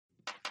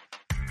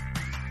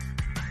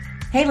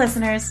Hey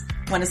listeners,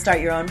 want to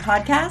start your own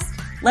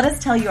podcast? Let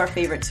us tell you our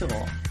favorite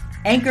tool.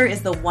 Anchor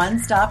is the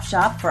one-stop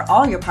shop for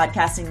all your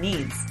podcasting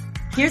needs.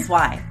 Here's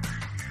why.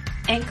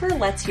 Anchor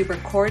lets you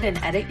record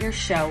and edit your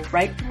show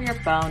right from your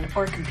phone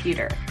or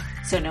computer.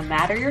 So no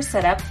matter your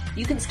setup,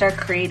 you can start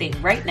creating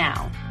right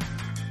now.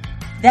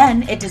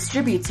 Then it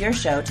distributes your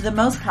show to the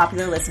most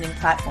popular listening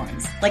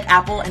platforms like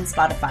Apple and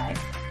Spotify.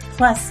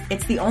 Plus,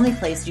 it's the only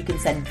place you can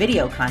send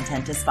video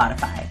content to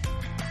Spotify.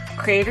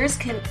 Creators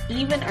can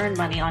even earn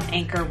money on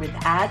Anchor with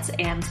ads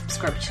and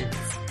subscriptions.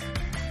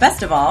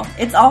 Best of all,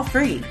 it's all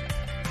free.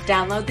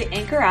 Download the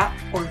Anchor app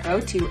or go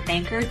to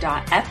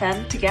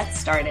anchor.fm to get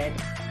started.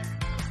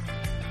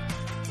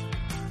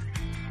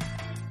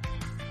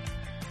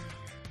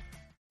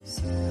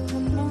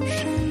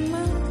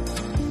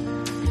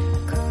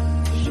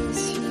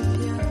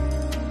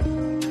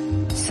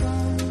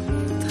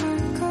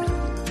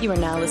 You are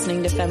now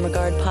listening to Femme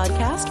Regard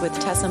Podcast with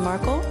Tessa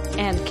Markle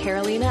and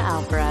Carolina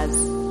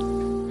Alvarez.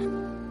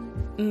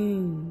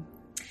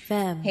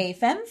 Femme. Hey,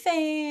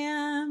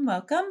 fam.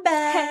 Welcome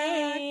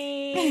back.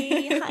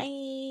 Hey.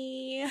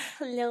 Hi.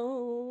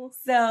 Hello.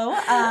 So,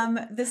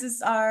 this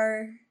is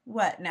our,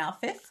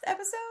 fifth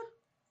episode?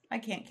 I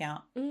can't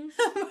count.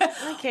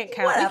 I can't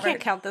count. Whatever. I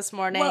can't count this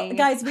morning. Well,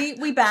 guys,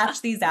 we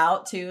batch these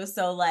out too.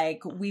 So,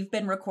 we've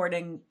been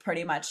recording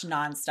pretty much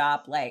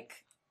nonstop,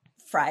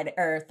 Friday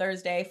or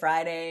Thursday,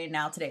 Friday.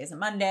 Now today is a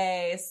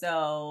Monday.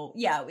 So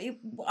yeah,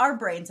 our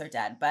brains are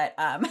dead, but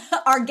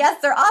our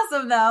guests are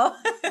awesome though.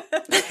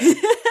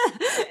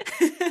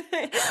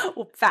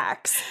 Well,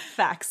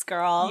 facts,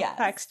 girl. Yes.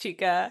 Facts,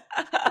 chica.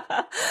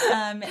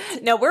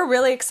 No, we're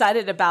really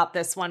excited about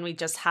this one we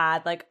just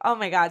had. Oh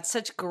my God,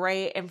 such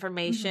great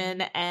information.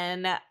 Mm-hmm.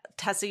 And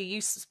Tessa, you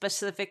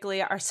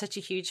specifically are such a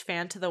huge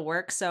fan to the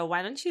work. So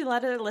why don't you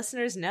let our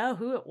listeners know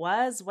who it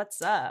was?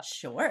 What's up?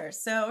 Sure.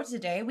 So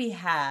today we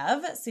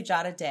have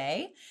Sujata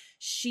Day.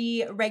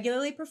 She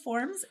regularly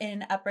performs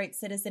in Upright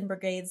Citizen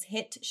Brigade's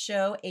hit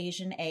show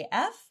Asian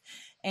AF.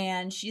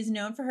 And she's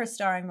known for her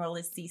starring role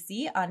as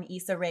Cece on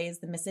Issa Rae's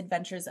The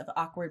Misadventures of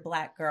Awkward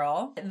Black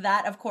Girl.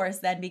 That, of course,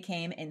 then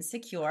became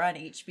Insecure on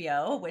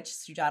HBO, which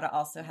Sujata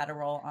also had a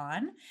role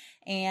on.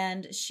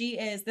 And this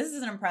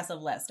is an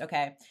impressive list,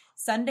 okay?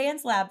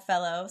 Sundance Lab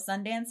Fellow,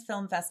 Sundance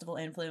Film Festival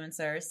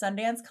Influencer,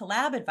 Sundance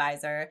Collab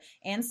Advisor,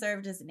 and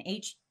served as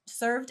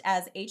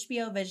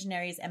HBO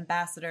Visionaries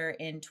Ambassador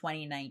in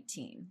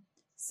 2019.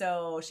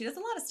 So she does a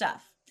lot of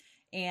stuff.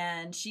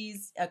 And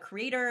she's a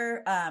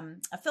creator, a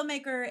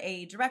filmmaker,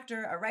 a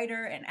director, a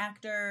writer, an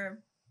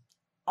actor,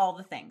 all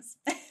the things.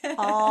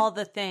 All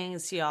the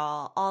things,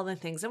 y'all. All the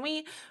things. And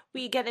we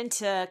get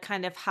into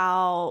kind of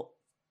how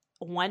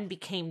one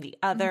became the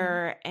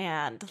other, mm-hmm.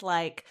 and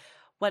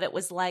what it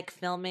was like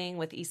filming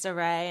with Issa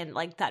Rae and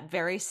that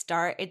very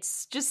start.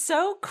 It's just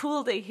so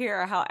cool to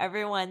hear how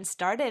everyone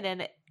started,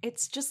 and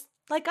it's just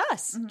like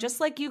us, mm-hmm. just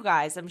like you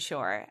guys, I'm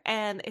sure.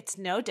 And it's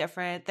no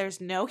different.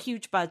 There's no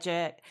huge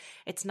budget.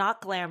 It's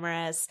not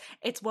glamorous.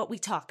 It's what we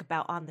talk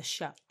about on the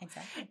show.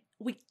 Exactly.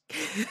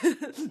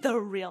 The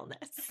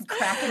realness.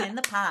 Cracking in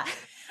the pot.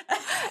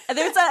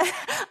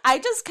 I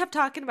just kept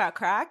talking about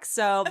crack,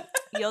 so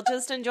you'll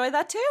just enjoy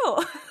that too.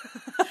 So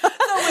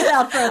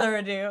without further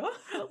ado,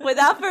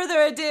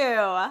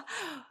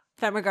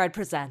 Femme Regard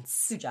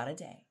presents Sujata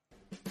Day.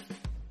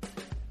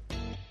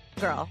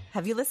 Girl,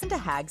 have you listened to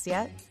Hags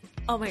yet?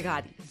 Oh my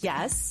God,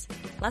 yes.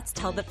 Let's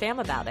tell the fam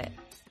about it.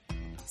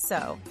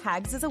 So,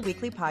 Hags is a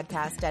weekly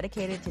podcast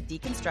dedicated to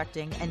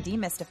deconstructing and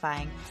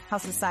demystifying how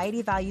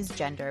society values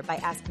gender by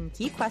asking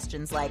key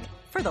questions like,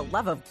 for the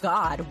love of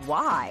God,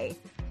 why?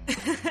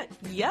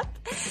 Yep.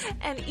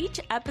 And each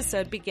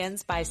episode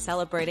begins by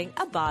celebrating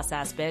a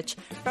boss-ass bitch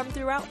from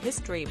throughout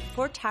history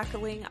before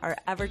tackling our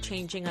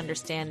ever-changing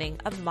understanding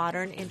of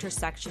modern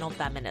intersectional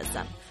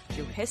feminism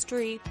through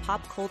history,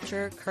 pop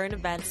culture, current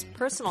events,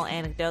 personal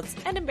anecdotes,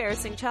 and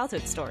embarrassing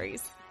childhood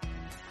stories.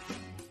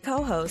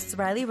 Co-hosts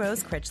Riley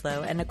Rose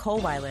Critchlow and Nicole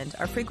Weiland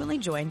are frequently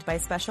joined by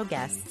special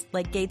guests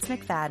like Gates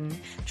McFadden,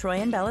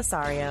 Troyan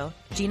Belisario,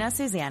 Gina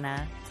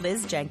Susanna,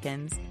 Liz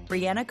Jenkins,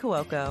 Brianna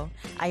Cuoco,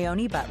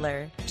 Ione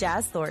Butler,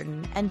 Jazz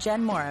Thornton, and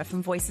Jen Mora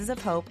from Voices of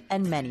Hope,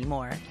 and many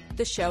more.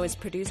 The show is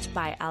produced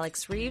by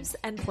Alex Reeves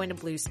and Point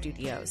of Blue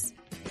Studios.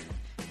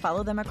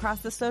 Follow them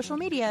across the social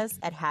medias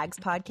at Hags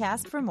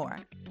Podcast for more.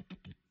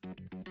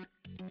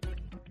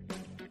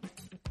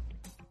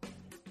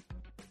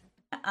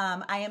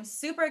 I am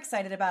super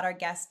excited about our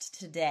guest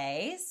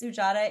today.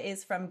 Sujata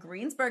is from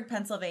Greensburg,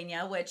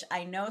 Pennsylvania, which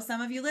I know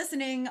some of you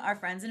listening are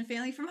friends and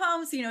family from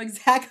home, so you know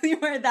exactly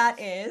where that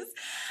is.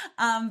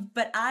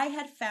 But I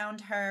had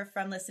found her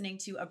from listening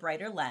to A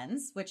Brighter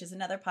Lens, which is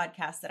another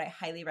podcast that I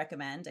highly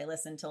recommend. I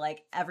listen to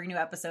every new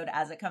episode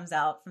as it comes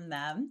out from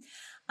them.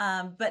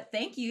 But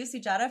thank you,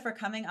 Sujata, for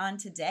coming on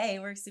today.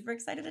 We're super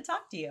excited to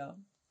talk to you.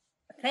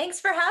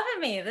 Thanks for having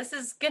me. This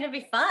is going to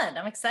be fun.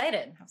 I'm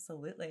excited.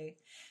 Absolutely.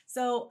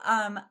 So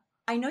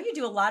I know you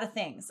do a lot of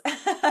things.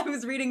 I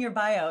was reading your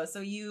bio.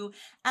 So you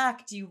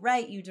act, you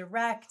write, you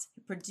direct,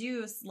 you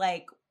produce.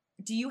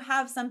 do you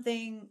have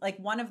something like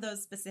one of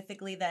those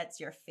specifically that's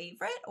your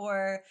favorite,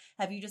 or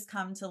have you just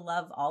come to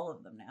love all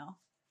of them now?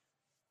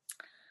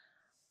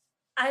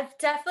 I've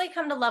definitely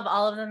come to love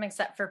all of them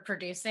except for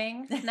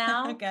producing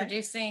now. Okay.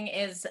 Producing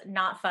is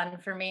not fun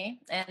for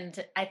me.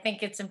 And I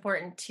think it's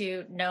important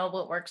to know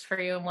what works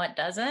for you and what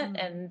doesn't.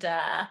 And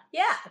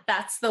yeah,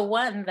 that's the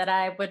one that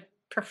I would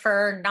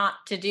prefer not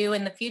to do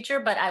in the future,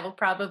 but I will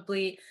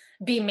probably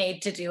be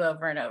made to do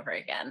over and over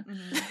again.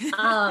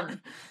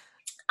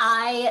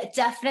 I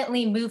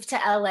definitely moved to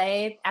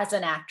LA as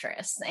an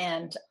actress,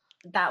 and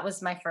that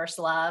was my first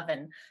love.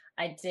 And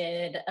I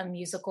did a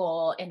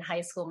musical in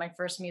high school. My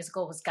first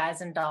musical was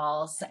Guys and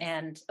Dolls.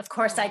 And of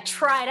course, I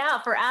tried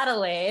out for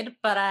Adelaide,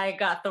 but I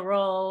got the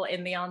role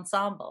in the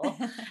ensemble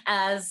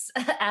as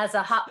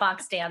a hot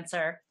box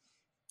dancer.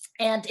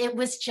 And it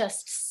was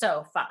just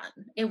so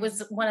fun. It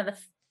was one of the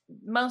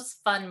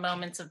most fun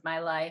moments of my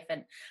life.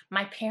 And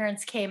my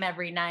parents came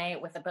every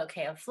night with a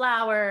bouquet of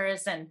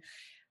flowers, and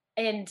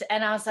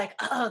I was like,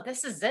 oh,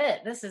 this is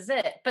it. This is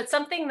it. But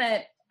something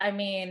that, I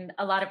mean,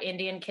 a lot of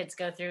Indian kids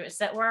go through is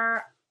that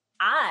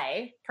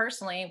I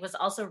personally was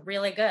also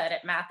really good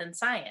at math and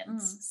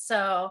science.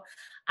 So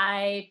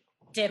I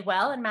did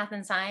well in math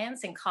and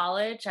science in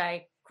college.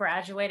 I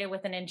graduated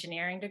with an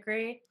engineering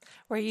degree.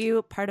 Were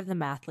you part of the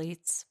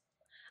mathletes?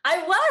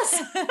 I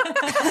was.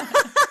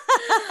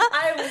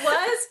 I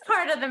was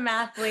part of the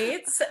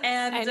mathletes.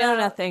 And I know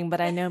nothing,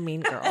 but I know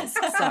Mean Girls.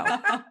 So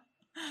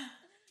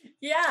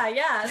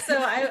yeah. So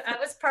I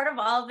was part of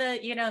all the,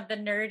 the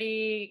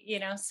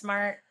nerdy,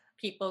 smart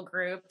people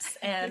groups.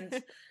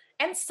 And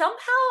somehow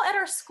at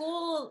our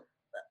school,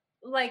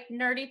 like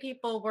nerdy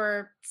people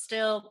were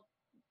still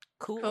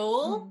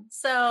cool.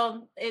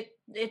 So it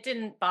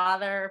didn't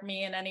bother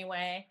me in any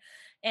way.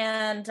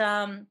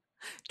 And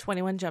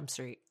 21 Jump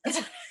Street.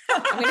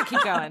 I'm going to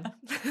keep going.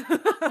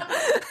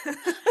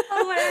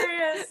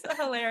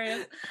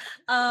 Hilarious.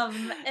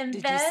 And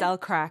Did you sell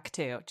crack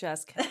too?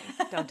 Just kidding.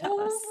 Don't tell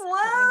us.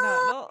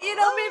 Well,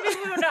 maybe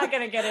we're not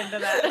going to get into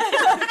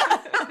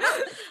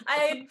that.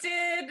 I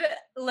did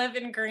live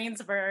in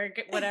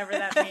Greensburg, whatever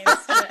that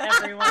means to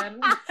everyone.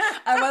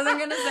 I wasn't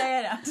going to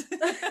say it.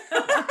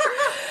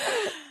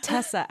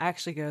 Tessa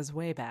actually goes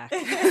way back.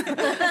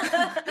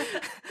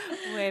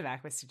 Way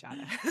back with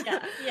Sujata.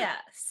 Yeah.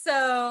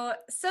 So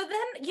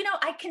then,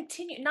 I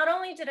continued. Not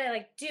only did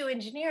I do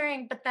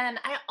engineering, but then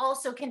I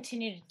also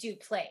continued to do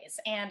plays,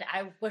 and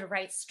I would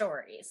write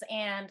stories,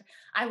 and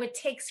I would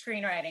take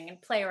screenwriting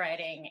and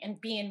playwriting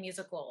and be in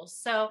musicals.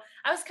 So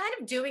I was kind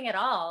of doing it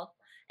all.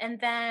 And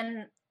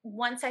then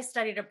once I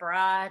studied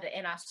abroad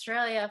in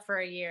Australia for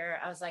a year,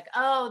 I was like,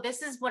 oh,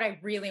 this is what I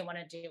really want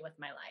to do with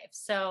my life.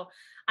 So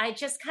I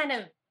just kind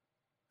of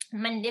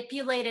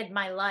manipulated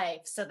my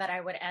life so that I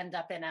would end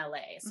up in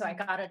LA. So I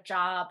got a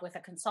job with a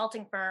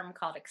consulting firm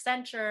called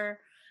Accenture,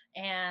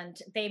 and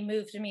they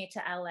moved me to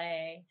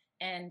LA,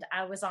 and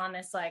I was on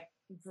this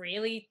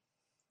really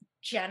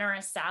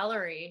generous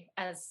salary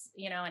as,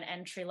 an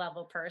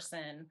entry-level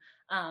person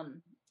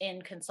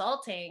in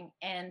consulting.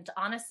 And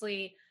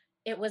honestly,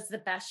 it was the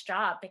best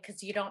job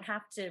because you don't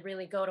have to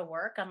really go to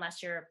work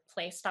unless you're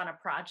placed on a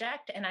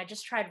project. And I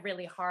just tried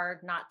really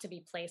hard not to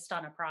be placed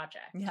on a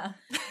project. Yeah.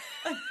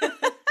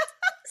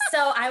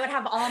 So I would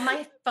have all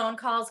my phone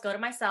calls go to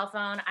my cell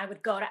phone. I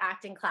would go to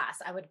acting class.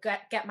 I would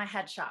get my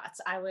headshots.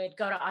 I would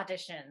go to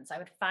auditions. I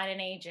would find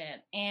an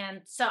agent.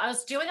 And so I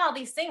was doing all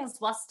these things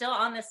while still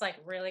on this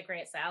really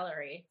great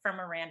salary from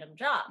a random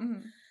job.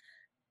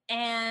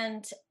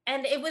 And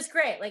it was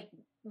great.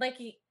 Like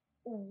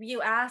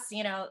you asked,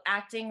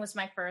 acting was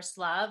my first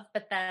love,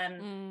 but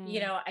then,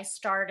 I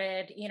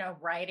started,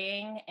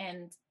 writing,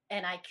 and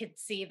I could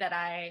see that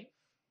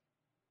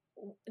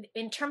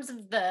in terms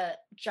of the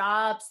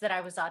jobs that I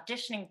was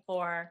auditioning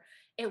for,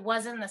 it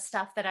wasn't the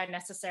stuff that I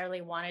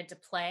necessarily wanted to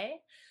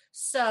play.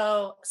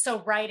 So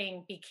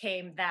writing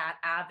became that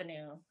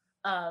avenue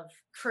of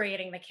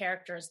creating the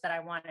characters that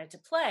I wanted to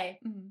play.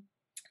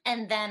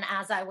 And then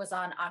as I was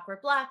on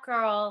Awkward Black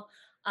Girl,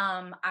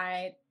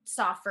 I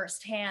saw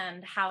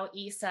firsthand how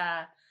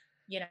Issa,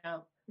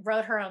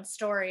 wrote her own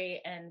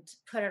story and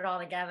put it all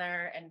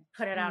together and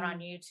put it out on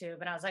YouTube.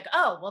 And I was like,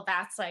 oh, well,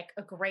 that's a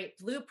great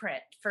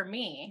blueprint for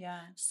me. Yeah.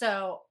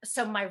 So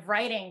my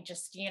writing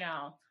just,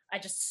 I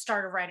just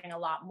started writing a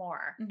lot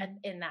more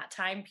in that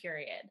time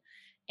period.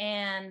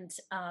 And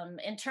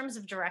in terms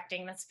of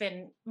directing, that's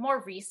been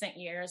more recent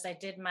years. I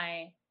did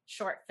my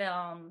short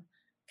film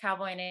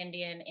Cowboy and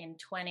Indian in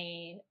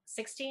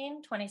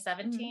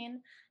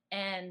 2017.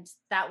 And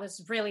that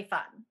was really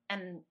fun.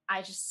 And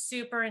I just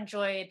super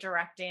enjoy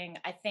directing.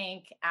 I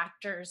think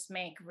actors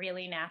make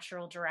really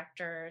natural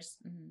directors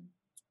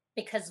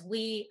because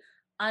we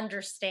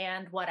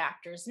understand what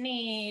actors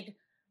need.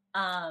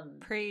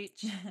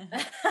 Preach.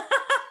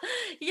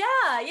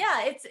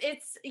 Yeah.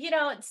 It's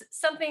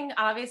something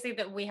obviously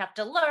that we have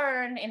to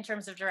learn in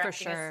terms of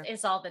directing. For sure.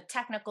 is all the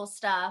technical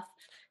stuff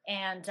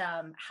and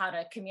how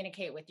to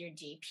communicate with your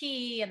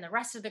DP and the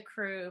rest of the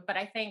crew. But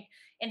I think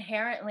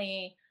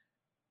inherently,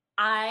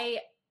 I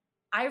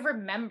I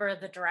remember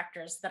the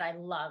directors that I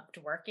loved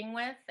working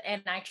with,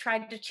 and I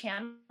tried to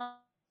channel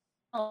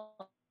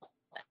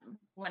them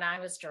when I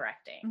was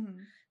directing. Mm-hmm.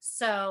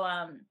 So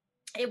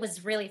it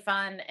was really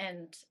fun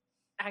and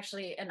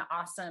actually an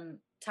awesome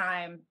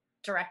time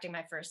directing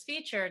my first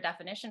feature,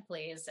 Definition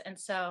Please. And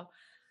so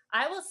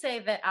I will say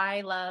that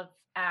I love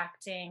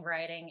acting,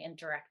 writing, and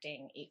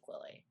directing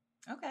equally.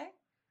 Okay.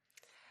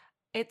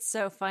 It's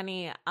so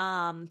funny.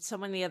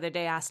 Someone the other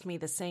day asked me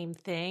the same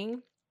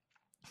thing.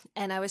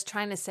 And I was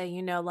trying to say,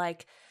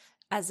 like,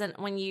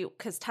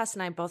 because Tess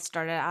and I both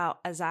started out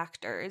as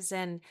actors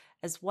and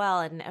as well,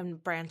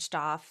 and branched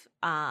off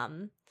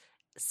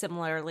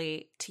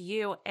similarly to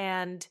you.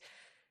 And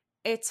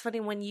it's funny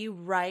when you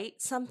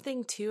write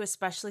something too,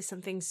 especially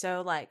something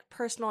so like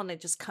personal and it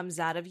just comes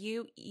out of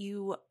you,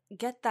 you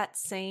get that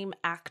same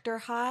actor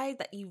high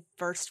that you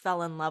first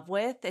fell in love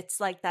with. It's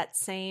like that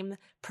same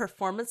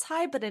performance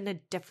high, but in a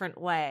different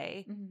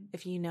way,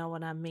 if you know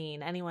what I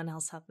mean. Anyone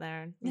else out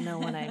there know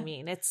what I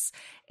mean? It's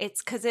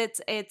because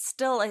it's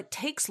still, it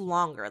takes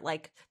longer.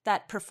 Like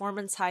that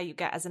performance high you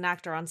get as an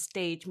actor on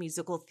stage,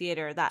 musical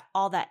theater, that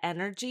all that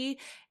energy,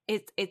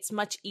 it's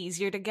much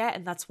easier to get,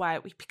 and that's why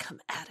we become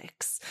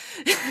addicts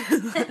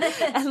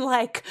and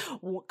like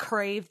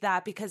crave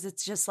that, because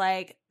it's just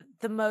like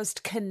the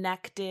most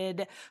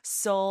connected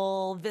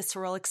soul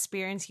visceral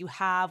experience you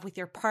have with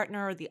your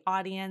partner or the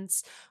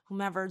audience,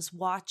 whomever's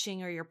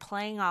watching or you're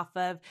playing off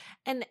of.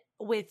 And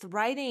with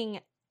writing,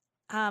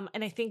 and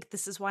I think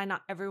this is why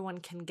not everyone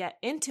can get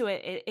into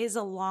it, it is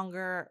a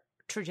longer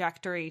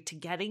trajectory to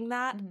getting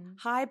that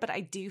high, but I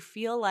do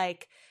feel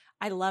like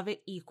I love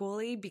it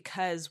equally,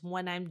 because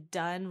when I'm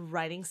done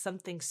writing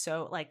something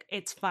so like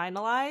it's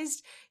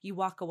finalized, you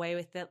walk away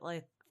with it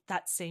like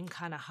that same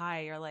kind of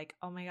high. You're like,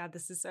 oh my God,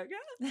 this is so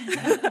good.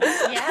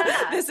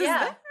 This is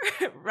there,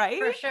 right?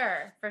 For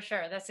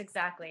sure. That's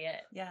exactly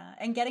it. Yeah.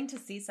 And getting to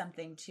see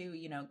something too,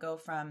 go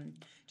from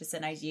just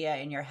an idea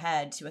in your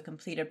head to a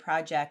completed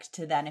project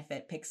to then if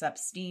it picks up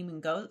steam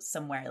and goes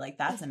somewhere, like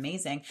that's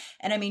amazing.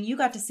 And I mean, you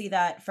got to see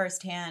that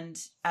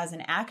firsthand as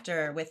an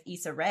actor with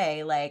Issa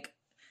Rae, like,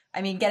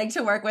 I mean, getting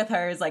to work with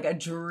her is like a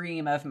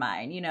dream of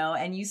mine,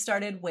 and you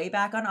started way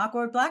back on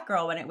Awkward Black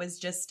Girl when it was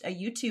just a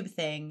YouTube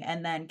thing,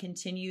 and then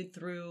continued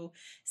through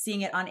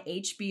seeing it on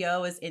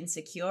HBO as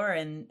Insecure.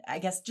 And I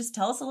guess just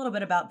tell us a little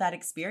bit about that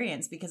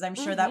experience, because I'm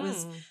sure that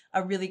was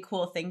a really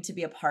cool thing to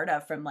be a part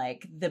of from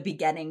like the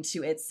beginning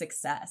to its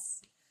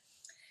success.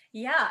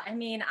 Yeah, I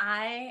mean,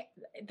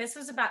 this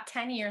was about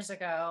 10 years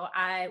ago.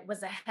 I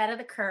was ahead of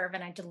the curve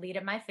and I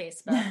deleted my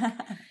Facebook.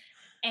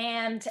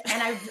 And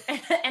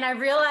I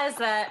realized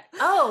that,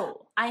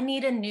 I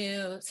need a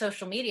new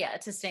social media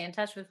to stay in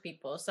touch with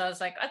people. So I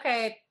was like,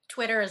 okay,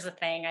 Twitter is a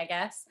thing, I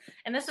guess.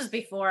 And this was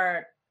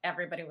before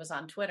everybody was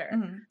on Twitter.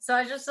 So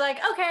I was just like,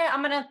 okay,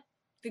 I'm going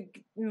to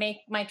make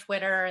my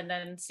Twitter and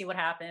then see what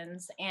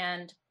happens.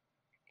 And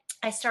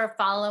I started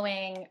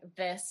following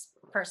this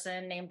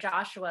person named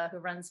Joshua who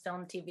runs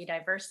Film TV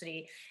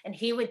Diversity. And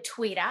he would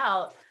tweet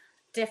out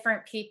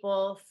different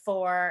people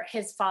for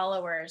his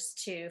followers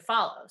to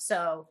follow.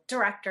 So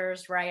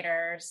directors,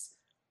 writers,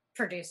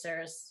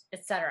 producers,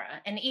 etc.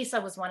 And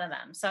Issa was one of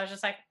them. So I was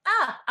just like,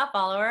 I'll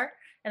follow her.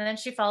 And then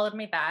she followed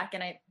me back.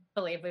 And I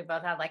believe we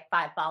both had like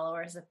 5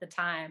 followers at the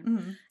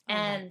time.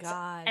 And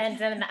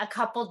then a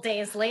couple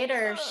days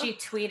later, she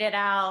tweeted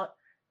out,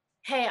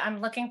 hey, I'm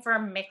looking for a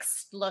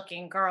mixed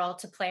looking girl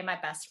to play my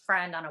best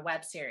friend on a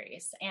web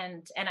series.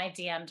 And I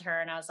DM'd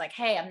her and I was like,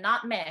 hey, I'm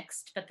not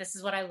mixed, but this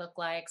is what I look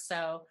like.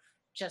 So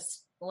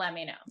just let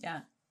me know.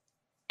 Yeah.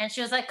 And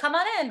she was like, come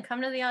on in,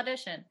 come to the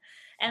audition.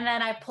 And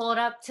then I pulled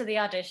up to the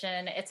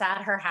audition. It's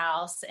at her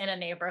house in a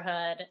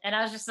neighborhood. And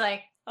I was just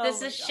like,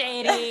 this is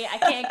shady. I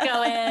can't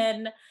go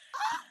in.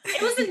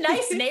 It was a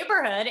nice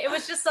neighborhood. It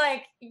was just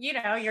like, you're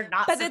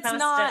not but supposed it's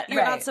not, to.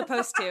 You're not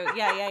supposed to.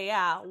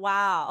 Yeah.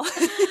 Wow.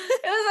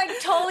 It was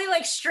like totally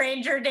like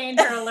stranger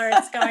danger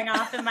alerts going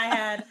off in my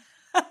head.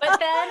 But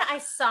then I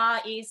saw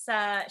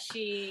Issa.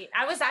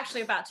 I was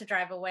actually about to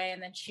drive away,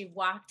 and then she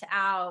walked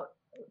out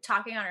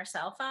talking on her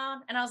cell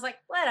phone. And I was like,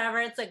 whatever,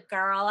 it's a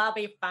girl. I'll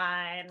be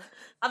fine.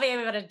 I'll be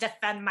able to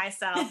defend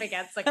myself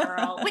against a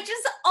girl, which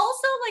is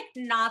also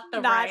like not the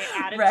right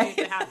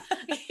attitude to have.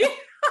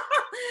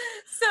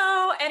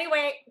 So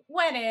anyway,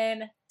 went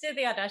in, did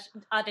the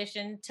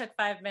audition, took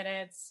 5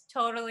 minutes,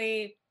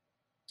 totally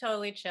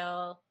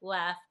chill,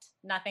 left,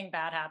 nothing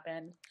bad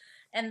happened.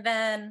 And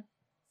then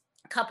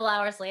a couple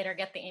hours later,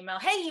 get the email,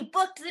 hey, you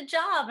booked the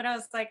job. And I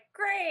was like,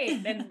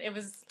 great. And it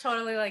was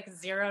totally like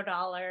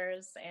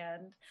 $0.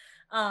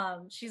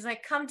 And she's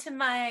like, come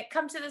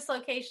to this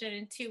location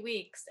in 2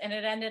 weeks. And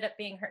it ended up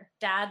being her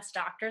dad's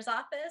doctor's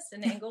office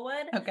in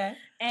Inglewood. Okay.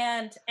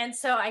 And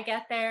so I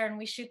get there and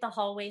we shoot the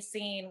hallway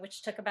scene,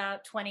 which took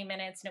about 20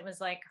 minutes. And it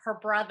was like her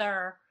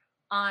brother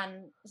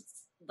on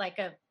like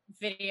a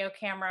video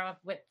camera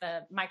with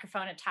the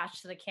microphone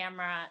attached to the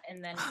camera,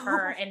 and then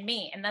her and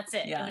me, and that's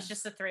it. Yeah. It was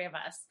just the 3 of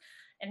us.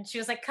 And she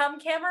was like, come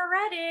camera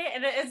ready.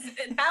 And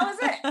that was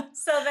it.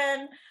 So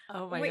then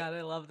oh my God,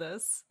 I love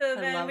this. So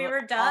then we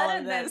were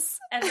done,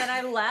 and then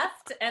I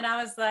left, and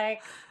I was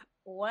like,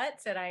 what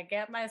did I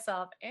get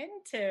myself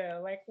into?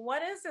 Like,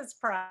 what is this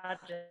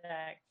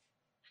project?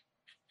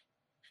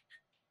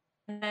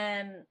 And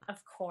then,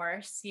 of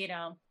course,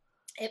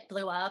 it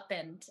blew up,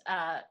 and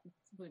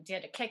we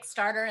did a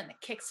Kickstarter, and the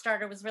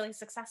Kickstarter was really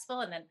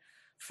successful. And then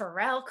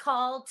Pharrell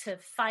called to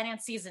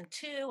finance season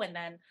 2, and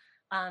then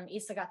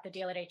Issa got the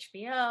deal at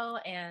HBO,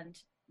 and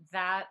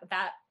that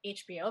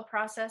HBO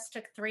process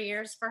took 3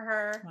 years for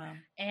her. Wow.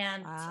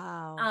 And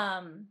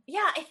Wow.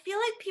 yeah, I feel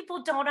like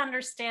people don't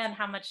understand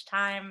how much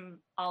time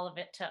all of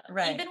it took.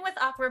 Right. Even with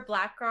Awkward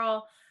Black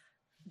Girl,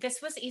 this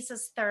was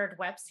Issa's 3rd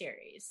web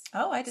series.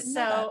 Oh, I didn't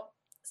know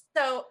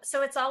that.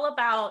 So it's all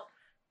about,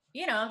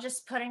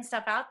 just putting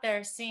stuff out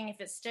there, seeing if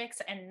it sticks,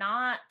 and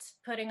not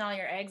putting all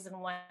your eggs in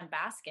one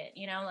basket.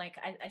 Like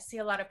I see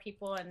a lot of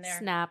people in there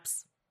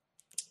Snaps.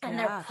 and Yeah,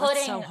 they're that's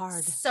putting so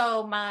hard.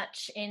 so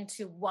much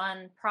into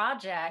one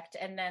project,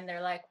 and then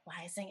they're like,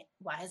 why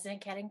isn't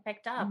it getting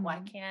picked up? Why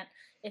Mhm. can't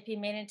it be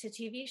made into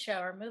TV show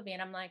or movie?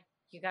 And I'm like,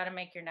 you got to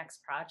make your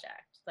next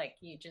project. Like,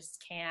 you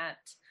just can't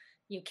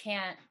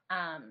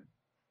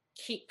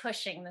keep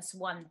pushing this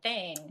one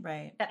thing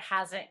Right. that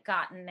hasn't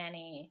gotten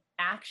any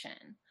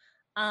action.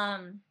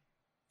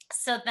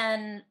 So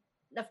then,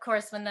 of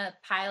course, when the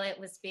pilot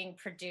was being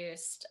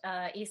produced,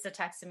 Issa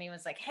texted me,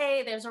 was like,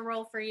 hey, there's a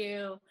role for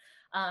you.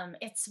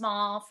 It's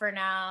small for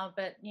now,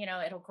 but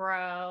it'll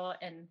grow,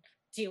 and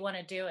do you want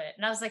to do it?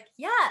 And I was like,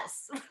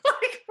 yes.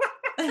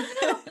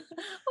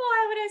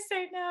 Why would I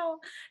say no?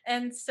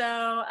 And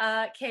so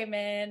came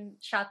in,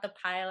 shot the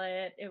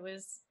pilot. It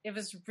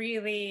was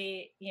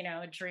really,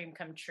 a dream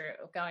come true,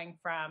 going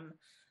from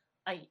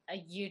a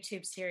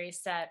YouTube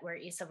series set where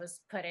Issa was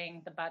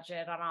putting the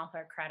budget on all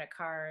her credit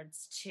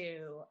cards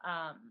to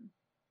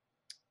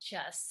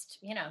just,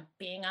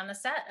 being on the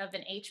set of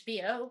an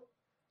HBO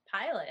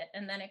pilot.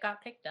 And then it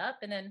got picked up,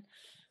 and then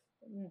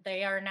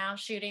they are now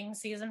shooting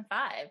season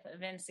 5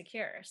 of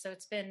Insecure. So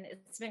it's been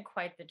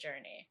quite the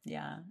journey.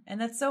 Yeah.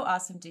 And that's so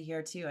awesome to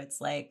hear too. It's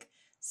like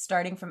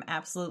starting from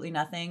absolutely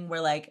nothing,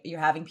 where like you're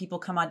having people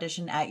come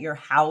audition at your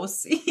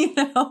house,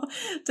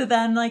 to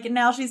then like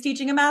now she's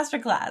teaching a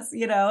masterclass,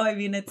 I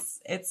mean,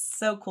 it's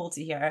so cool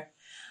to hear.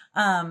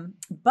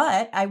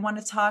 But I want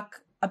to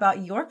talk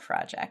about your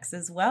projects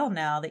as well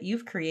now that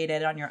you've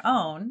created on your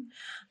own.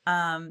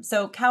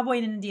 So Cowboy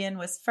and Indian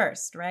was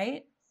first,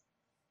 right?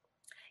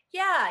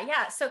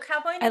 Yeah. So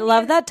Cowboy and I Indian,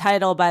 love that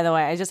title, by the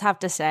way. I just have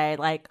to say,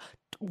 like,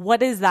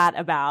 what is that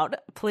about?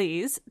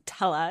 Please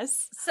tell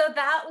us. So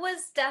that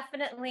was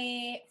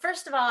definitely,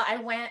 first of all, I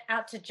went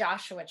out to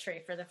Joshua Tree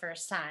for the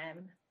first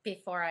time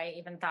before I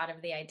even thought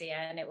of the idea.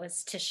 And it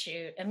was to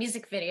shoot a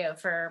music video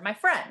for my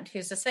friend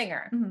who's a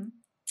singer. Mm-hmm.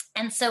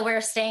 And so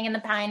we're staying in the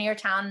Pioneer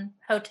Town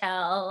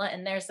Hotel,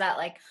 and there's that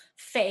like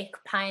fake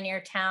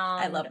Pioneer Town.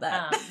 I love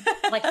that.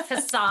 Like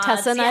facades.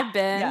 Tessa and yeah. I've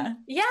been.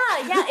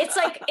 Yeah.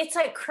 It's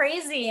like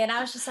crazy. And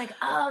I was just like,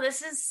 oh,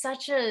 this is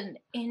such an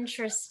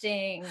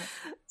interesting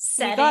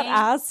setting. We got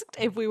asked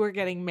if we were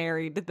getting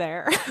married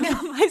there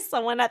by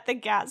someone at the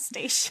gas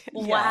station.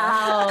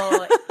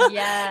 Wow.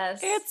 Yes.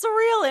 It's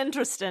real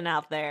interesting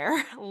out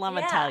there. Let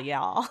me tell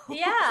y'all.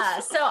 Yeah.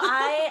 So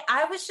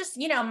I was just,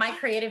 my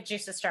creative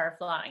juices started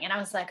flowing, and I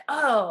was like,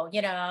 oh,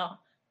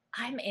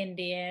 I'm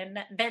Indian.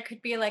 There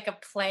could be like a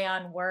play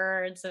on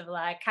words of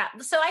like,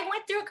 so I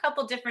went through a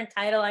couple different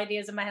title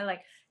ideas in my head,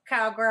 like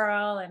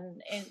cowgirl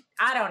and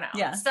I don't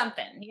know,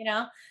 something,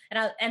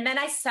 and then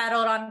I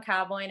settled on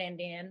Cowboy and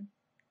Indian.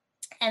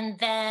 And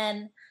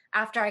then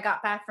after I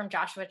got back from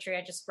Joshua Tree,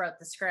 I just wrote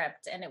the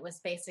script, and it was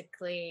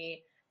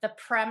basically, the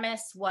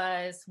premise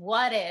was,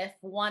 what if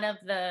one of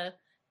the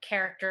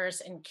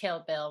characters in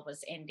Kill Bill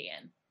was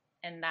Indian?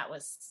 And that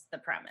was the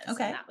premise.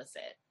 Okay. And that was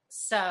it.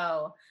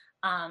 So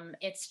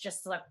it's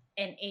just like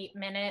an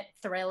 8-minute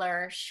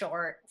thriller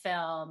short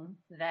film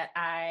that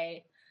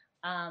I,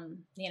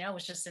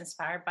 was just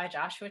inspired by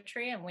Joshua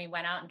Tree, and we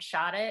went out and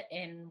shot it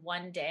in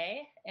one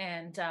day,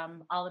 and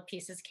all the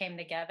pieces came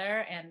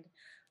together. And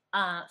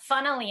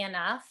funnily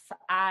enough,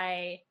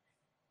 I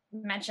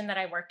mentioned that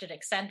I worked at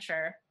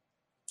Accenture.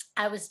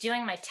 I was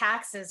doing my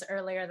taxes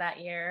earlier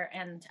that year,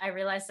 and I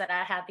realized that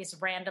I had these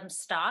random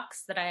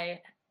stocks that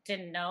I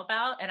didn't know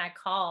about, and I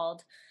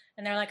called,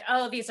 and they're like,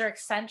 oh, these are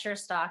Accenture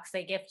stocks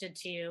they gifted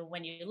to you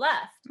when you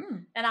left.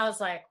 And I was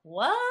like,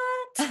 what?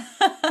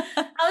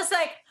 I was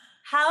like,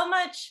 how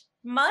much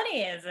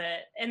money is it?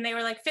 And they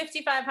were like,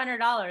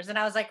 $5,500. And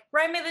I was like,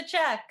 write me the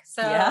check.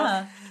 So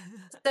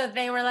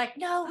they were like,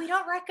 no, we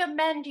don't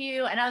recommend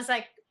you. And I was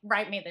like,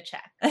 write me the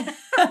check.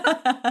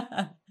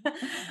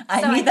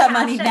 I need that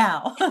money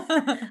now.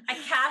 I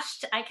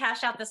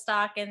cashed out the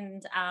stock,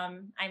 and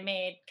I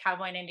made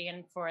Cowboy and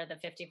Indian for the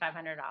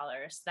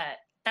 $5,500.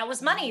 That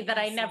was money that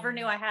I never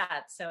knew I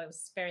had. So I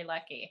was very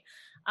lucky.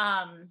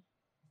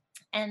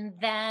 And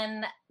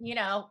then,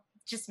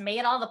 just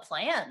made all the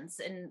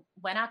plans and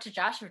went out to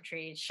Joshua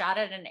Tree, shot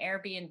at an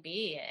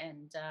Airbnb,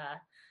 and,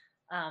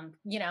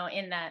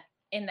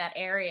 in that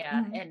area.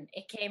 Mm-hmm. And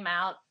it came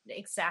out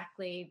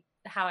exactly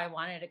how I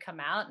wanted it to come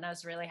out. And I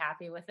was really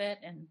happy with it.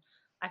 And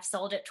I've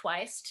sold it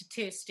twice to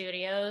 2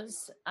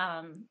 studios,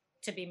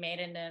 to be made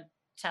into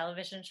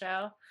television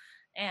show.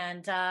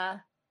 And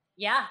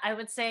yeah, I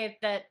would say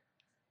that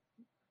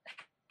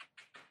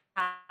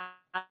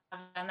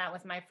done that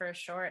with my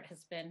first short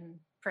has been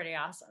pretty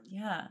awesome.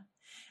 Yeah.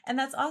 And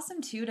that's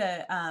awesome too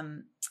to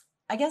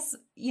I guess,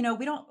 you know,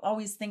 we don't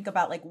always think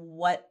about like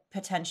what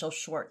potential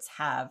shorts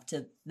have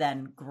to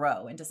then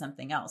grow into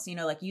something else. You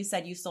know, like you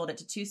said, you sold it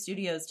to 2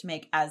 studios to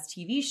make as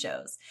TV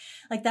shows.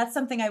 Like that's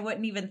something I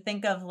wouldn't even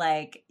think of,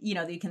 like, you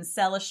know, that you can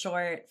sell a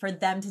short for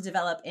them to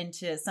develop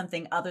into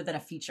something other than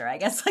a feature. I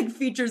guess like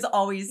features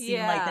always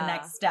seem like the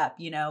next step,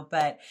 you know,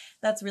 but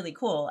that's really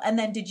cool. And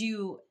then did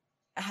you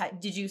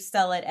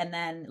sell it and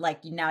then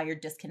like now you're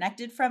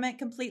disconnected from it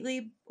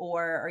completely,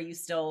 or are you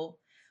still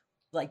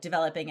like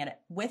developing it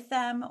with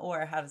them,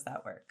 or how does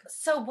that work?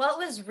 So what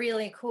was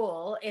really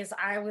cool is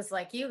I was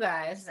like you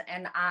guys,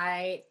 and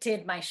I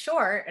did my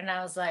short, and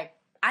I was like,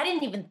 I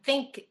didn't even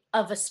think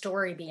of a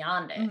story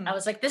beyond it. Mm-hmm. I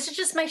was like, this is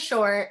just my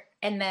short,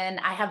 and then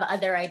I have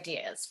other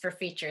ideas for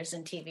features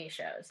and TV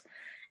shows.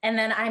 And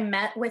then I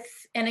met with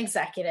an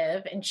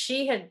executive, and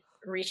she had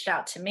reached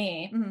out to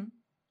me, mm-hmm.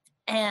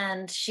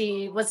 and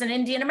she was an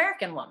Indian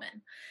American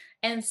woman.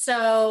 And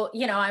so,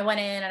 you know, I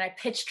went in and I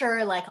pitched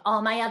her like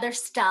all my other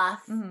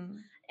stuff, mm-hmm.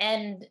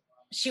 and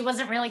she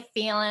wasn't really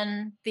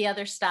feeling the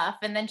other stuff.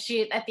 And then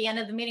she, at the end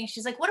of the meeting,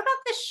 she's like, what about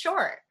this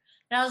short?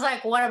 And I was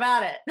like, what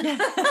about it?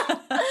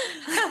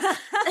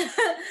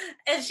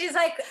 And she's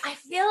like, I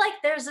feel like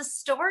there's a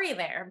story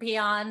there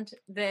beyond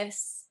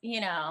this,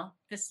 you know,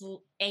 this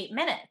 8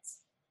 minutes.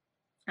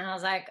 And I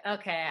was like,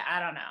 okay,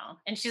 I don't know.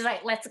 And she's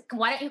like,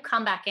 why don't you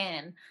come back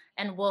in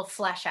and we'll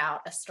flesh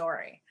out a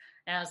story?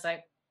 And I was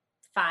like,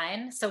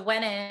 fine. So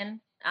went in,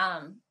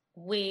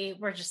 we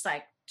were just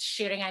like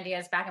shooting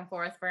ideas back and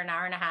forth for an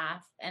hour and a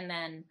half. And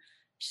then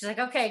she's like,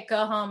 okay,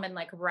 go home and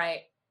like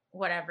write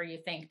whatever you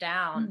think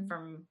down mm-hmm.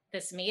 from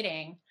this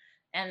meeting.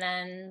 And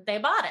then they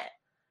bought it.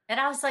 And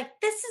I was like,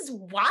 this is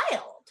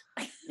wild.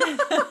 Like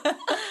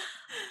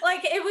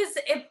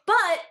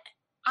but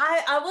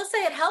I will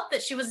say it helped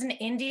that she was an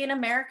Indian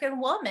American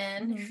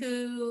woman mm-hmm.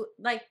 who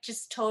like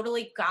just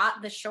totally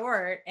got the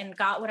short and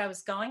got what I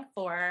was going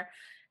for.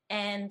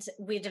 And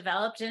we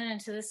developed it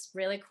into this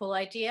really cool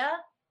idea.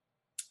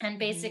 And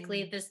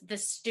basically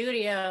this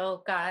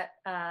studio got,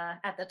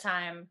 at the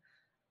time,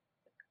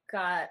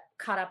 got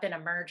caught up in a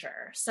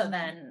merger. So mm-hmm.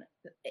 then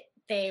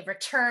they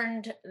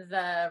returned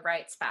the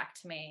rights back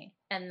to me.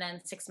 And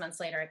then 6 months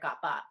later, it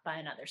got bought by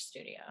another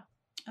studio.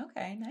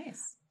 Okay,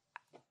 nice.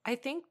 I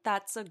think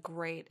that's a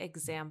great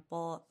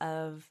example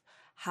of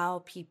how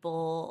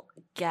people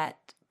get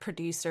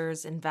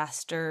producers,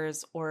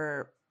 investors,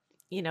 or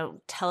you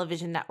know,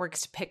 television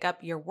networks to pick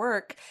up your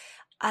work.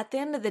 At the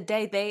end of the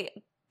day,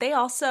 they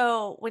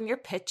also, when you're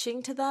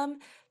pitching to them,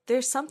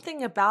 there's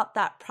something about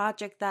that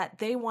project that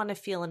they want to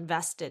feel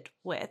invested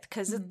with,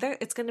 because mm-hmm.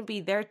 it's going to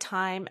be their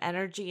time,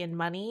 energy, and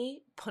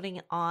money putting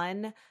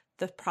on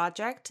the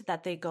project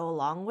that they go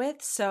along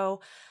with.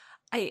 So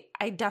I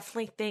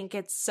definitely think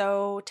it's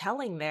so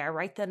telling there,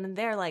 right then and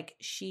there, like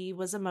she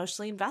was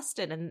emotionally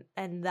invested,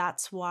 and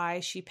that's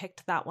why she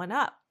picked that one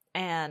up.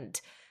 And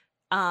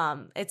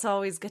it's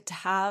always good to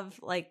have,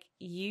 like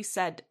you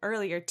said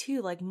earlier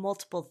too, like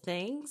multiple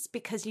things,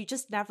 because you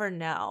just never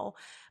know.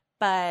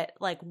 But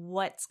like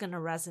what's going to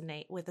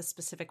resonate with a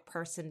specific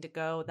person to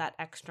go that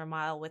extra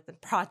mile with the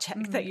project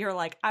mm-hmm. that you're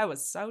like, I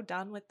was so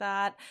done with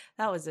that.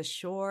 That was a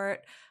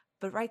short.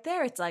 But right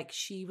there, it's like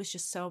she was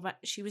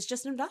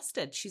just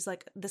invested. She's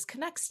like, this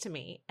connects to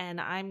me,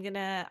 and I'm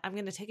gonna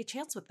take a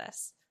chance with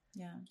this.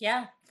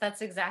 Yeah,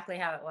 that's exactly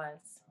how it was.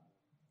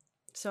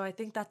 So I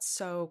think that's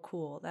so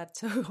cool.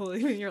 That's so cool.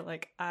 You're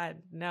like, I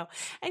know.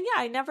 And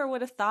yeah, I never would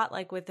have thought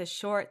like with a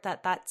short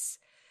that's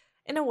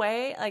in a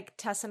way like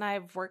Tess and I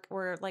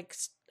we're like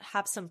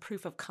have some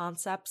proof of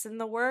concepts in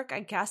the work. I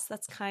guess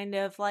that's kind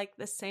of like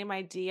the same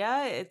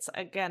idea. It's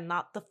again,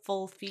 not the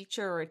full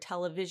feature or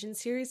television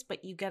series,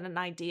 but you get an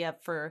idea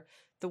for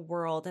the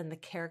world and the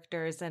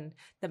characters and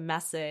the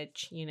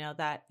message, you know,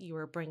 that you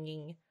were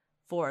bringing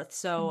forth.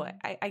 So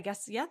mm-hmm. I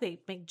guess, yeah, they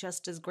make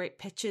just as great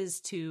pitches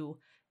to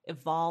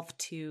evolve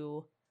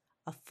to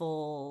a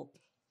full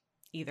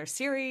either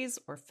series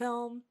or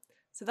film.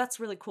 So that's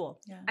really cool.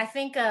 Yeah. I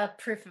think a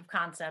proof of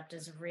concept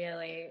is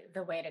really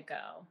the way to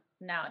go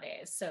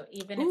nowadays. So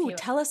even if you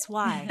tell us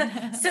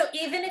why. So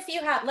even if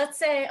you have, let's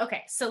say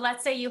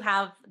you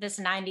have this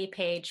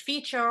 90-page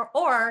feature,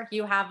 or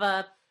you have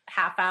a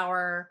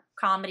half-hour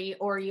comedy,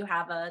 or you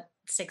have a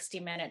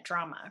 60-minute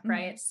drama,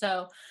 right?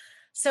 Mm-hmm.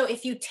 So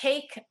if you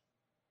take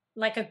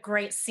like a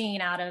great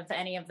scene out of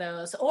any of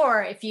those,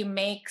 or if you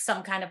make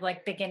some kind of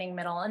like beginning,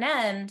 middle, and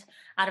end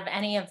out of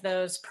any of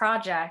those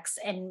projects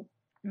and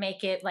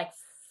make it like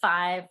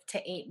 5 to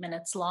 8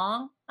 minutes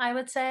long, I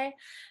would say,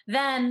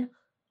 then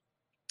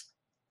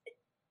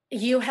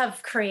you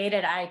have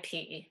created IP.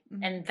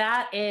 Mm-hmm. And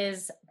that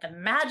is the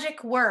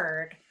magic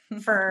word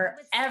for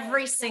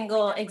every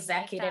single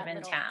executive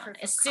in town.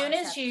 As soon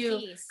as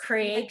you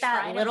create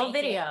that little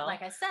video,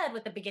 like I said,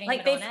 with the beginning,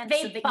 like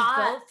they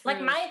bought,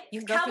 like my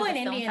Cowboy and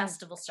Indian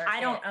festival circuit. I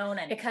don't own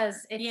it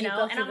because if you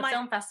go through the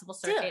film festival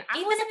circuit,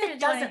 even if it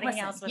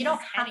doesn't, you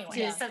don't have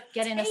to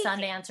get into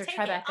Sundance or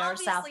Tribeca or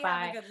South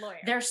by.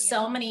 There's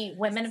so many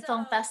women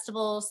film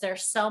festivals.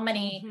 There's so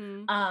many.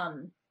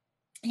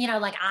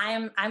 Like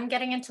I'm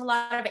getting into a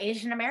lot of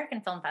Asian American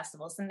film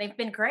festivals, and they've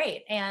been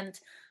great. And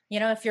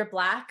if you're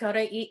Black, go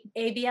to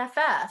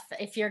ABFF.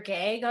 If you're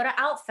gay, go to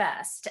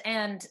Outfest.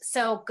 And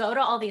so go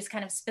to all these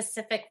kind of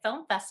specific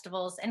film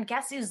festivals, and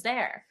guess who's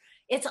there?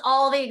 It's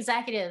all the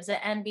executives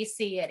at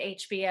NBC, at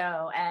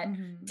HBO,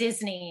 at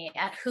Disney,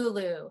 at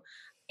Hulu.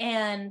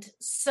 And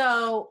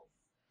so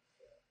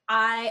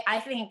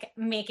I think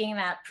making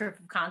that proof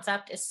of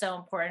concept is so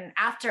important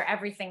after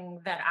everything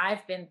that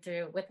I've been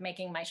through with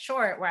making my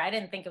short, where I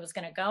didn't think it was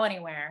going to go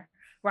anywhere,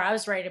 where I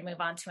was ready to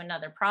move on to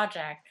another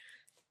project.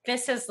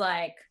 This is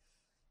like,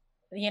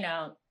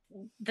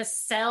 the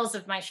sales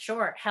of my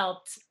short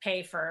helped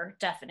pay for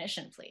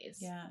Definition Please.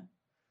 Yeah.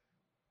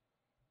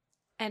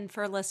 And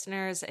for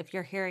listeners, if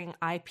you're hearing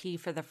IP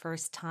for the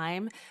first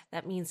time,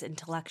 that means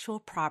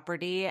intellectual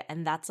property.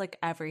 And that's like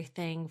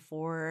everything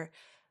for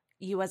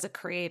you as a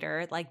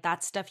creator. Like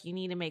that stuff you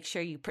need to make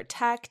sure you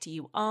protect,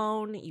 you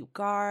own, you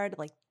guard.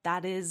 Like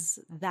that is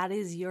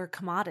your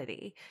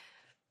commodity.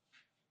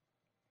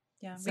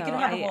 Yeah, we could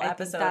have a whole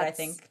episode, I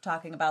think,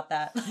 talking about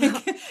that,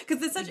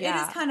 because it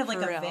is kind of like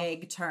a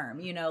vague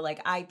term, like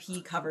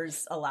IP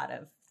covers a lot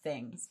of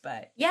things,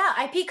 but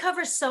IP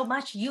covers so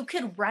much. You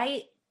could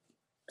write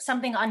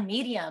something on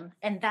Medium,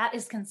 and that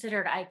is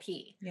considered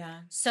IP.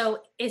 Yeah.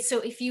 So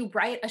if you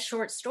write a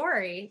short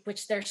story,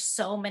 which there's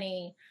so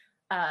many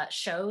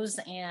shows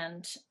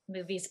and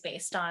movies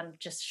based on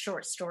just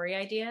short story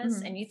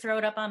ideas, and you throw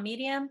it up on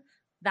Medium,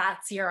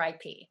 that's your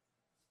IP,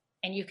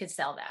 and you could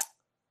sell that.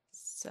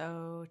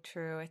 So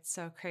true. It's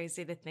so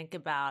crazy to think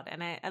about.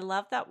 And I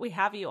love that we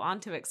have you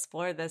on to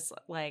explore this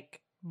like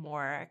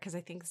more, because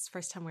I think it's the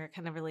first time we were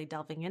kind of really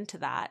delving into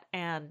that.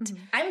 And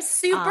I'm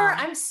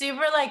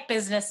super like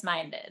business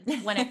minded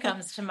when it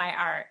comes to my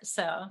art.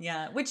 So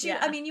which you,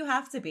 I mean, you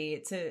have to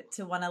be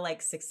to want to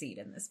like succeed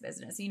in this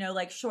business,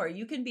 like, sure,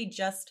 you can be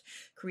just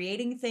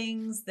creating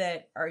things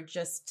that are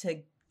just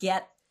to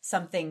get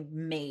something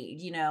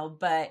made,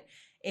 but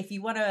if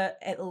you want to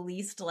at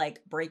least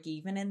like break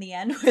even in the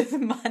end with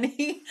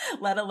money,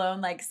 let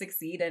alone like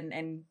succeed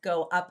and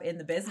go up in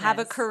the business, have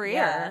a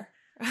career.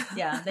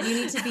 Yeah, then you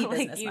need to be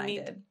business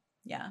minded.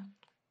 Yeah,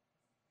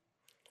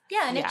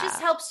 and it just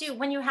helps you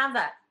when you have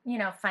that,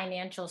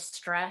 financial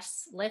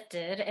stress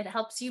lifted. It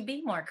helps you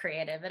be more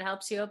creative. It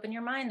helps you open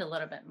your mind a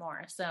little bit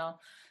more. So,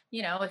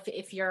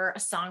 if you're a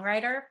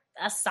songwriter,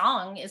 a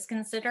song is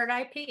considered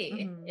IP.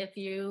 If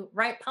you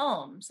write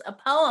poems, a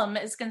poem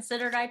is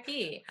considered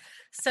IP.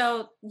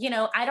 So,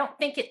 I don't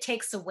think it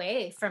takes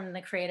away from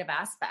the creative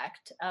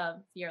aspect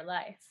of your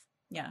life.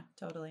 Yeah,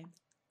 totally.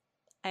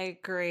 I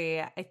agree.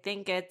 I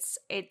think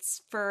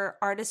it's for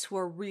artists who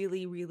are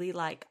really, really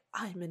like,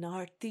 I'm an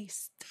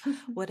artist,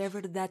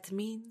 whatever that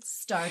means.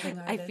 Starving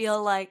artist. I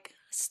feel like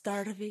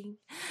starving.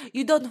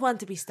 You don't want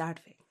to be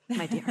starving,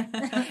 my dear.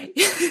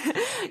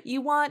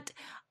 You want,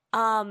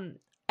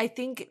 I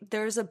think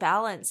there's a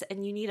balance,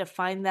 and you need to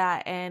find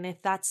that. And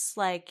if that's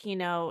like,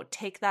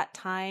 take that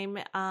time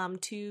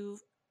to,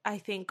 I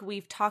think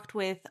we've talked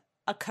with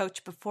a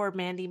coach before,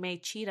 Mandy May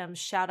Cheatham,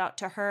 shout out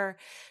to her.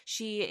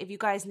 If you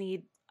guys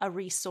need a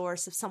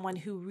resource of someone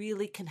who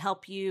really can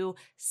help you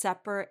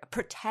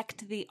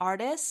protect the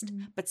artist,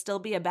 but still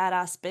be a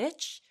badass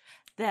bitch,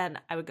 then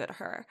I would go to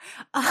her.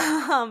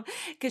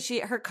 Because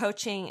her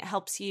coaching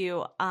helps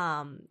you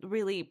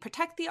really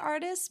protect the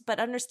artist, but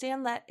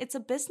understand that it's a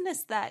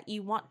business that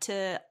you want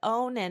to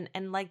own.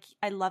 And like,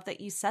 I love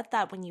that you said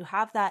that when you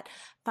have that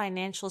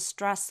financial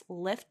stress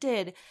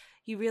lifted,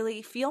 you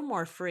really feel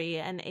more free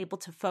and able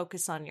to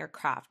focus on your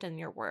craft and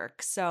your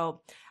work.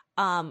 So,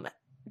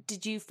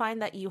 did you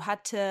find that you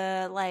had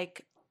to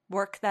like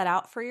work that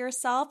out for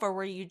yourself, or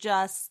were you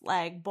just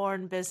like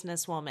born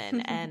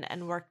businesswoman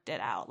and worked it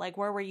out? Like,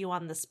 where were you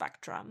on the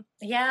spectrum?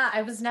 Yeah,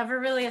 I was never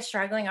really a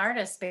struggling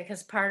artist,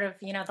 because part of,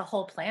 the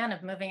whole plan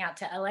of moving out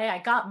to LA, I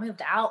got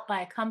moved out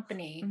by a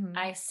company.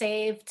 I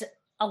saved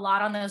a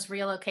lot on those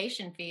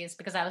relocation fees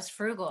because I was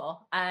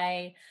frugal.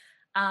 I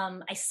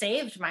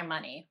saved my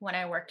money when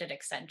I worked at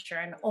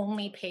Accenture and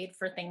only paid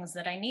for things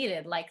that I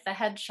needed, like the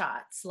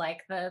headshots,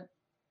 like the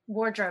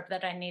wardrobe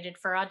that I needed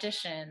for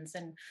auditions,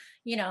 and,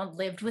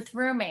 lived with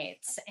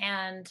roommates.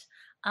 And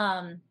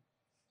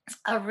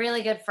a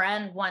really good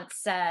friend once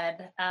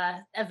said,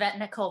 Yvette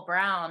Nicole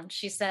Brown,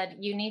 she said,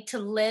 you need to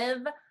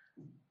live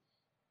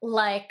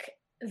like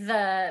I'm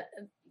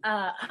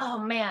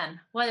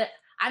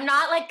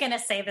not like going to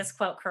say this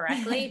quote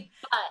correctly,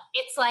 but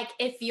it's like,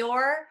 if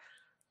you're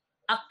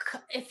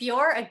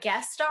a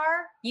guest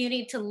star, you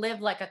need to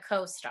live like a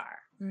co-star.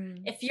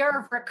 If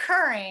you're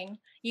recurring,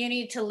 you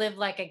need to live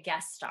like a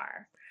guest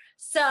star.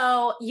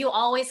 So you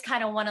always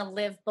kind of want to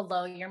live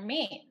below your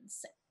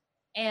means.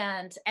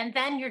 And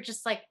then you're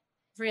just like,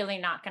 really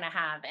not going to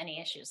have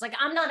any issues. Like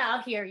I'm not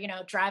out here,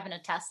 driving a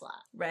Tesla.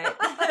 Right.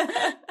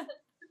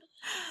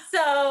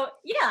 So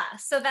yeah,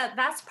 so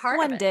that's part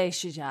of it. One day,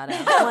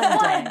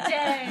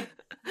 Sujata.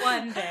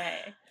 One day.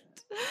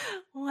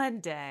 One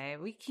day.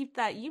 We keep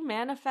that. You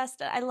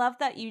manifest it. I love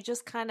that you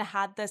just kind of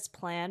had this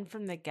plan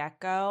from the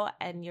get-go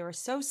and you're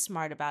so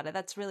smart about it.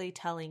 That's really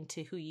telling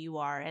to who you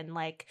are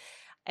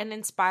and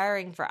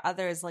inspiring for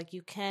others. Like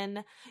you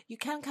can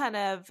kind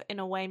of in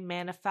a way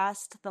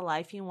manifest the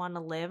life you want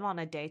to live on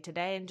a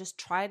day-to-day and just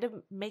try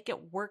to make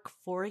it work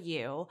for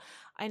you.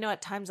 I know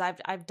at times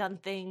I've done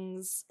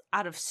things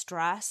out of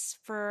stress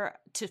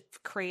to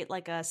create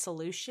like a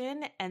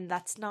solution, and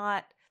that's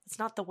not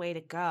the way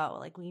to go.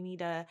 Like we need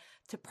to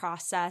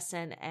process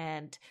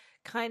and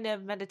kind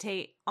of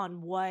meditate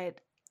on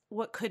what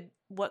could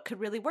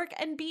really work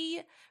and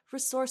be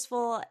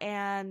resourceful.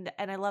 And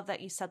I love that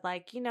you said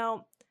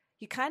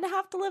you kind of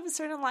have to live a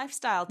certain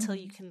lifestyle till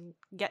you can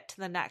get to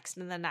the next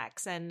and the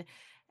next. And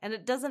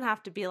it doesn't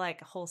have to be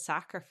like a whole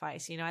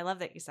sacrifice. I love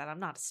that you said I'm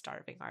not a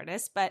starving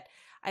artist, but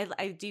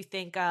I do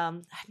think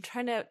I'm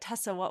trying to,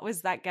 Tessa, what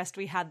was that guest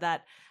we had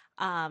that,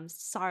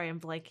 sorry, I'm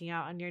blanking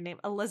out on your name,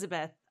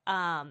 Elizabeth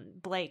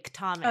Blake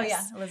Thomas. Oh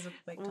yeah, Elizabeth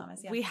Blake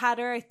Thomas. Yeah. We had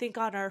her, I think,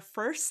 on our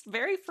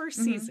very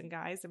first season,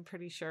 guys. I'm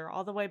pretty sure,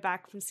 all the way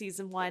back from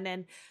season 1,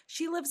 and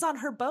she lives on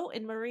her boat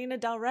in Marina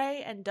Del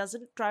Rey and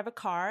doesn't drive a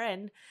car,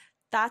 and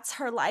that's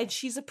her life.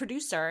 She's a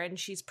producer, and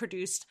she's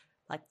produced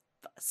like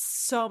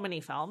so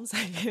many films.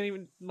 I can't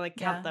even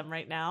count them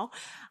right now.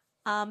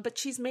 But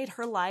she's made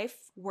her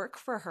life work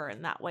for her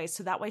in that way,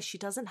 so that way she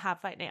doesn't have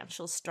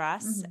financial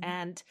stress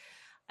and.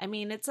 I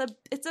mean, it's a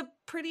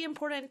pretty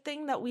important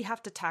thing that we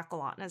have to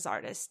tackle on as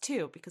artists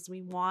too, because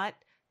we want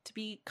to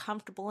be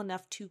comfortable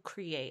enough to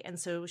create. And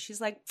so she's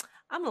like,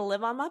 I'm going to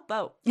live on my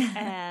boat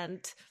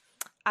and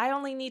I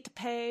only need to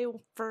pay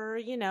for,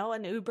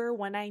 an Uber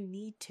when I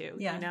need to,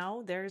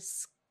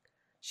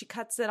 she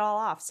cuts it all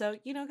off. So,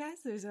 guys,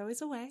 there's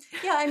always a way.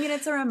 Yeah. I mean,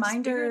 it's a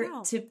reminder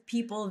to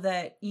people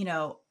that,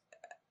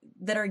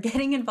 that are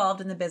getting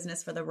involved in the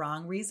business for the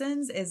wrong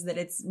reasons is that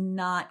it's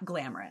not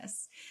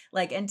glamorous.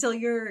 Like until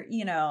you're,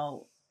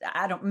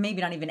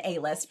 maybe not even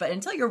A-list, but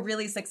until you're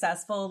really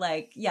successful,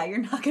 you're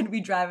not going to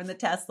be driving the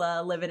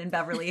Tesla, living in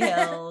Beverly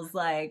Hills.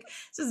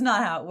 It's just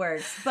not how it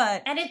works.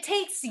 And it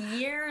takes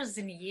years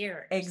and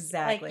years.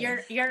 Exactly.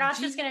 You're not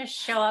just going to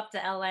show up to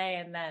LA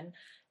and then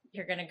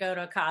you're going to go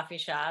to a coffee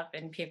shop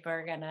and people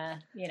are going to,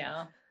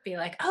 be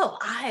like, oh,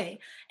 I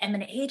am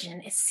an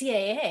agent at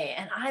CAA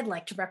and I'd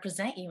like to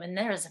represent you. And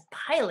there is a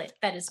pilot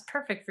that is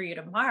perfect for you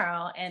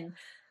tomorrow. And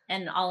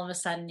all of a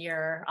sudden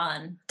you're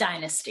on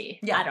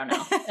Dynasty. Yeah. I don't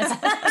know.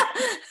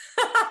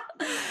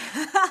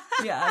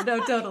 Yeah,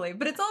 no, totally.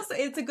 But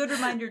it's a good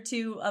reminder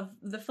too of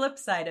the flip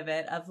side of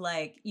it of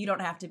you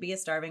don't have to be a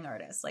starving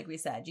artist. Like we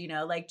said,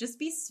 just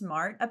be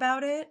smart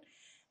about it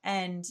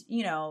and,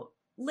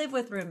 live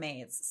with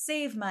roommates,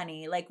 save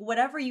money,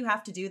 whatever you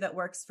have to do that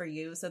works for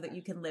you so that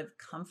you can live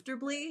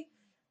comfortably,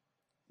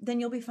 then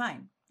you'll be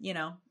fine.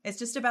 It's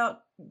just about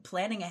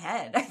planning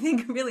ahead, I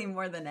think, really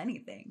more than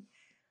anything.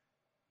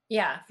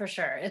 Yeah, for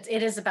sure.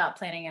 It is about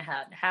planning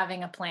ahead,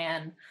 having a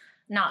plan,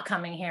 not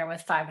coming here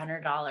with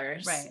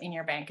 $500 in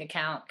your bank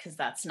account because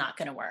that's not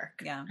going to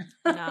work. Yeah.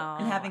 No.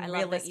 And having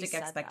realistic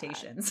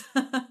expectations.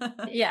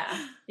 Yeah.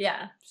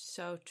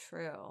 So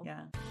true.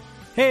 Yeah.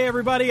 Hey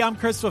everybody, I'm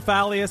Chris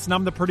Fafalius, and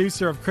I'm the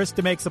producer of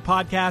Krista Makes a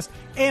Podcast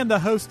and the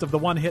host of the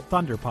One Hit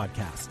Thunder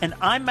podcast. And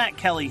I'm Matt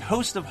Kelly,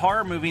 host of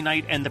Horror Movie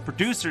Night and the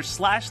producer /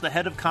 the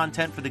head of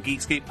content for the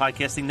Geekscape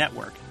Podcasting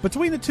Network.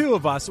 Between the two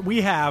of us,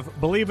 we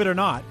have, believe it or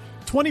not,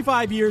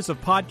 25 years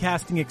of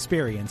podcasting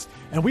experience,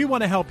 and we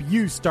want to help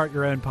you start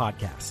your own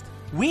podcast.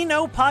 We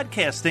know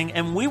podcasting,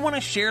 and we want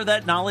to share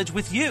that knowledge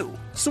with you.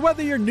 So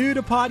whether you're new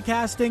to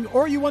podcasting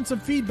or you want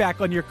some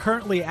feedback on your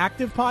currently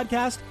active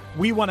podcast,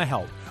 we want to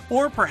help.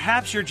 Or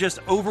perhaps you're just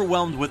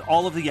overwhelmed with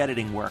all of the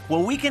editing work.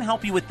 Well, we can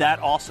help you with that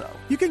also.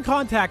 You can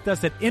contact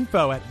us at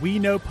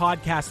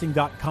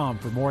info@weknowpodcasting.com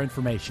for more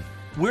information.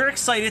 We're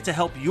excited to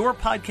help your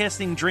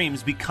podcasting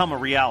dreams become a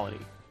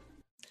reality.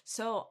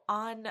 So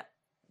on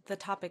the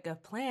topic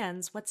of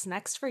plans, what's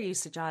next for you,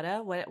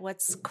 Sujata?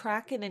 What's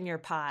cracking in your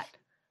pot?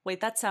 Wait,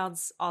 that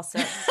sounds also...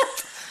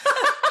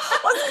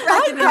 What's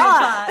cracking in your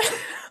pot?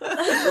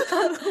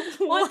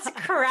 What's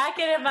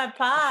cracking in my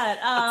pot?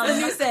 It's the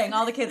new saying.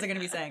 All the kids are going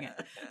to be saying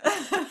it.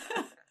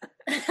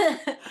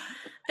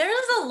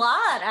 There's a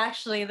lot,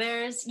 actually.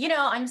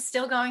 I'm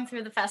still going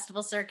through the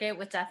festival circuit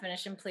with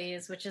Definition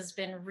Please, which has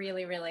been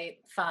really, really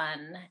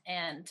fun.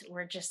 And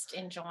we're just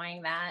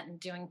enjoying that and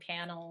doing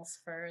panels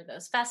for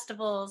those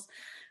festivals.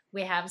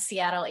 We have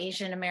Seattle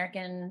Asian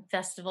American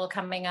Festival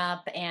coming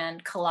up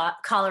and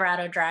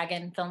Colorado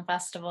Dragon Film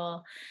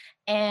Festival.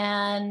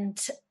 And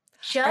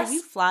are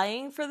you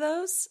flying for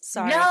those?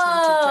 Sorry. No.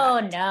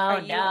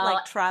 Are you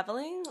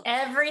traveling?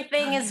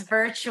 Everything is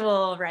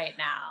virtual right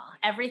now.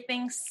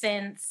 Everything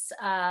since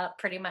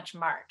pretty much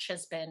March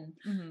has been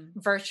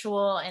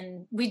virtual.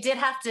 And we did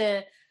have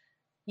to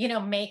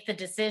make the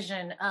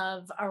decision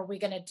of, are we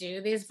going to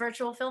do these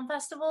virtual film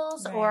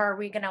festivals or are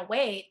we going to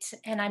wait?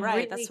 And I'm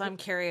right. That's why I'm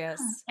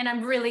curious. And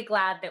I'm really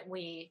glad that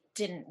we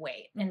didn't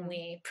wait. And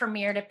we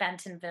premiered at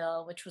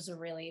Bentonville, which was a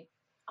really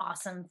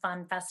awesome,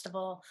 fun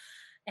festival.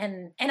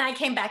 And I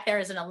came back there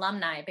as an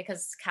alumni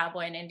because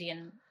Cowboy and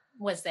Indian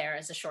was there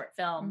as a short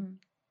film.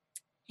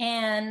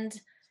 And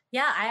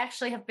yeah, I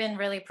actually have been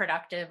really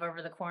productive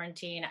over the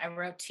quarantine. I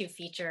wrote 2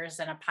 features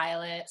and a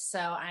pilot. So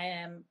I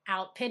am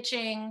out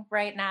pitching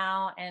right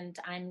now, and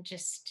I'm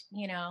just,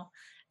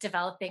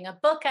 developing a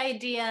book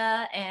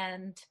idea,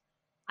 and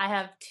I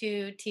have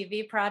 2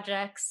 TV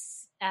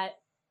projects at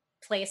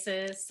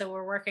places. So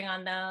we're working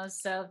on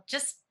those. So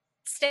just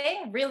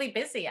staying really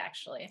busy,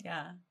 actually.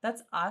 Yeah,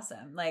 that's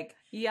awesome. Like,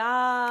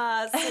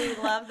 yes, we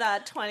love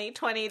that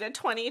 2020 to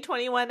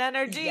 2021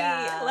 energy.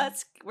 Yeah.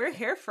 We're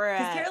here for it.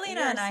 Because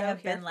Carolina and I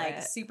have been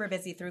like super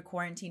busy through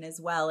quarantine as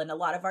well. And a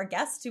lot of our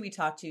guests who we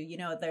talk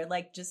to, they're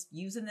like just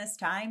using this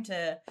time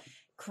to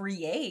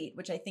create,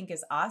 which I think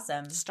is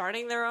awesome.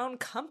 Starting their own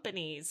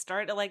companies,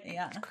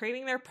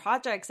 creating their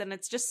projects. And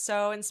it's just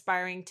so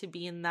inspiring to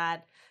be in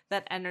that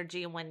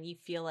energy when you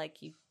feel like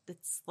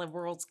the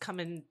world's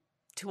coming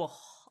to a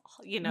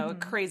a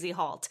crazy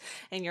halt,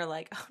 and you're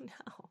like, oh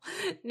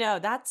no,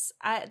 that's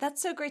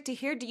so great to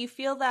hear. Do you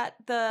feel that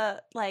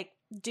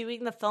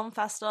doing the film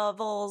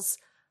festivals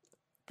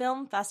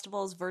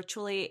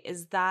virtually,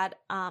 is that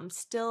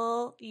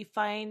still, you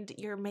find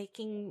you're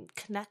making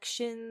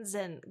connections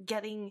and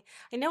I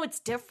know it's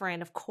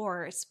different, of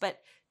course, but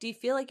do you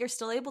feel like you're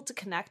still able to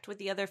connect with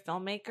the other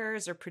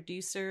filmmakers or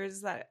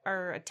producers that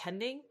are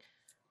attending?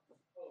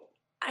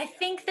 I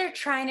think they're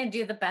trying to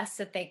do the best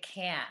that they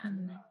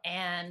can,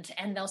 and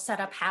they'll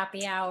set up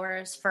happy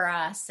hours for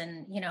us,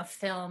 and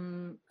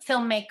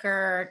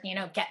filmmaker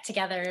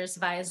get-togethers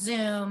via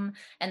Zoom,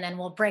 and then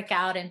we'll break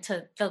out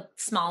into the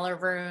smaller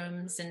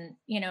rooms and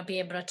be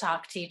able to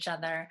talk to each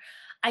other.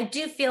 I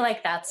do feel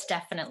like that's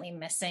definitely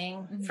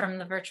missing from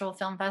the virtual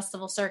film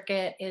festival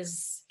circuit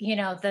is,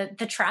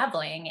 the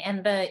traveling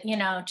and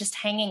the, just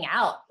hanging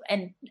out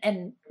and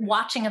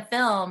watching a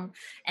film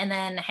and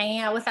then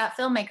hanging out with that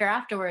filmmaker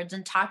afterwards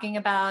and talking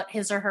about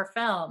his or her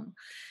film.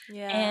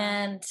 Yeah.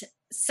 And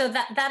so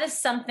that is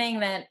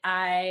something that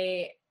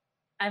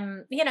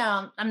I'm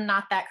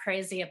not that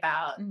crazy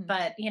about,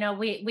 but,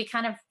 we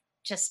kind of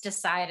just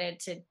decided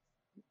to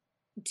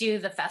do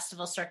the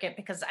festival circuit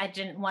because I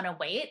didn't want to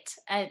wait.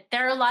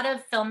 There are a lot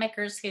of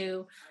filmmakers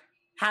who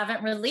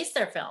haven't released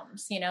their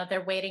films.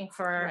 They're waiting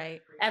for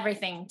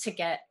everything to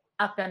get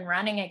up and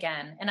running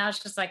again. And I was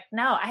just like,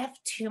 no, I have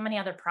too many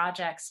other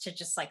projects to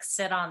just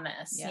sit on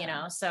this,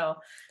 So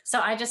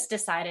I just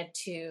decided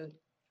to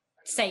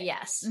say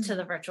yes to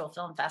the virtual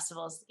film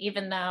festivals,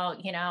 even though,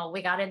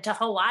 we got into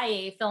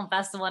Hawaii Film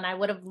Festival and I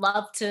would have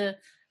loved to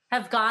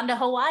have gone to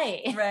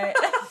Hawaii. Right.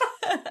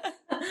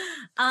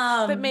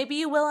 But maybe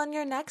you will on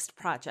your next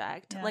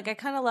project. Yeah. I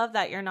kind of love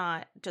that you're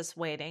not just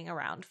waiting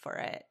around for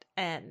it.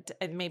 And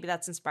maybe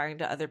that's inspiring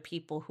to other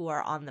people who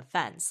are on the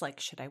fence.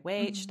 Should I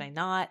wait? Should I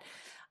not?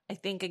 I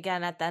think,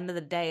 again, at the end of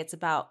the day, it's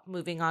about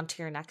moving on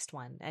to your next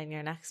one and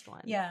your next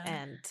one. Yeah.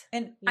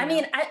 And I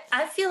mean,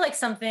 I feel like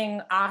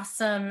something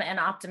awesome and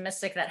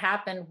optimistic that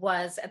happened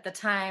was at the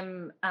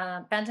time,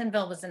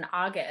 Bentonville was in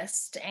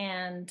August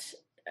and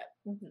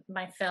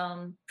my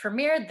film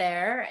premiered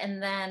there.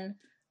 And then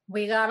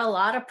we got a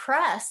lot of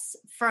press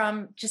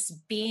from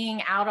just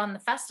being out on the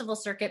festival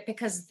circuit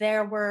because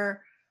there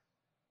were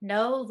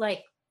no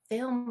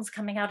films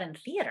coming out in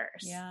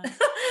theaters. Yeah.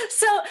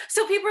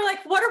 So people are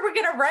like, what are we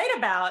going to write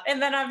about? And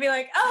then I'd be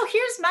like, oh,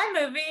 here's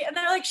my movie. And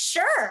they're like,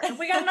 sure,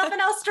 we got nothing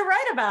else to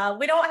write about.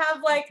 We don't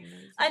have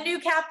a new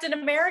Captain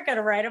America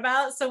to write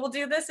about. So we'll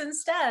do this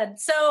instead.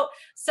 So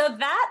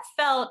that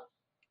felt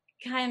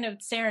kind of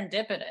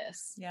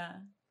serendipitous. Yeah.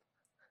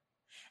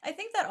 I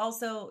think that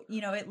also,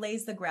 it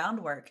lays the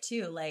groundwork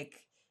too.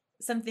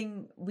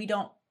 Something we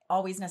don't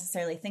always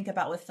necessarily think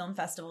about with film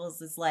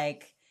festivals is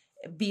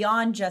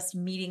beyond just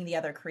meeting the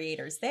other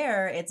creators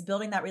there, it's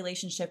building that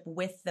relationship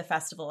with the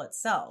festival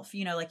itself.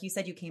 Like you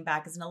said, you came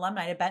back as an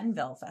alumni to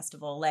Bentonville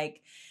Festival.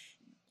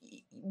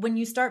 When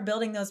you start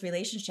building those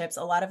relationships,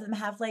 a lot of them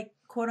have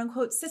quote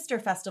unquote sister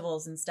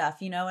festivals and stuff,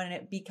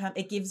 and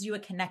it gives you a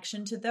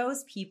connection to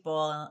those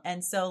people.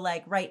 And so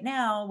right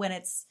now when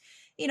it's,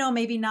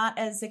 maybe not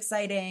as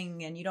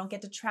exciting and you don't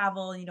get to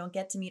travel and you don't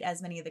get to meet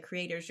as many of the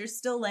creators, you're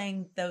still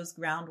laying those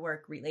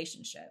groundwork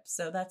relationships.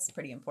 So that's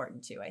pretty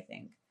important too, I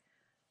think.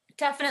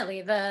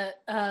 Definitely. The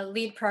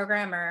lead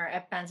programmer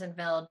at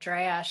Bentonville,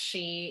 Drea,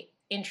 she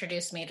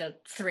introduced me to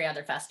 3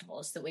 other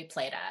festivals that we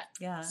played at.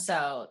 Yeah.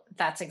 So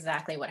that's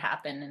exactly what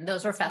happened. And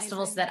those were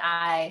festivals that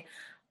I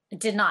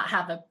did not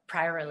have a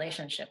prior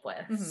relationship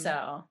with.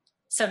 So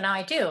now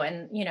I do.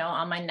 And,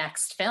 on my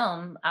next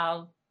film,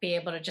 I'll be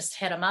able to just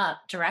hit them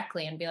up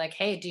directly and be like,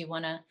 hey, do you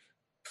want to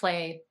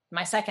play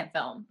my second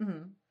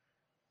film?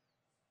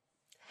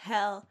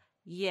 Hell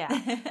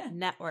yeah.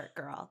 Network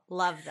girl.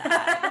 Love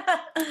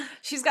that.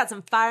 She's got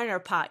some fire in her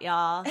pot,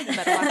 y'all. You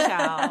better watch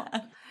out.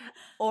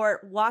 Or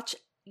watch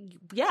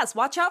yes,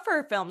 watch out for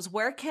her films.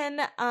 Where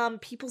can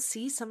people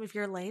see some of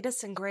your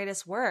latest and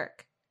greatest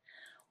work?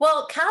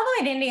 Well,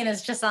 Cowboy Indian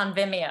is just on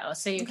Vimeo,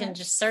 so you can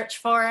just search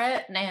for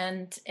it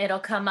and it'll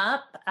come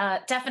up.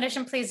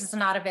 Definition Please is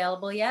not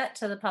available yet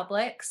to the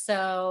public,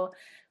 so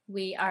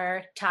we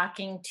are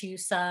talking to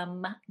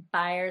some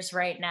buyers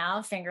right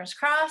now. Fingers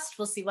crossed.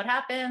 We'll see what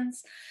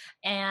happens.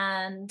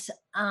 And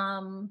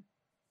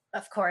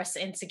of course,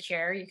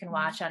 Insecure you can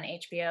watch on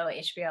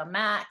HBO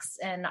Max,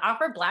 and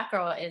Awkward Black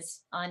Girl is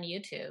on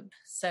YouTube,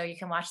 so you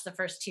can watch the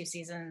first 2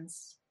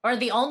 seasons. Or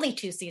the only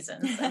 2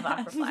 seasons of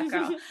Awkward Black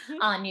Girl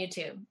on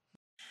YouTube.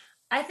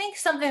 I think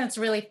something that's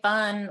really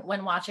fun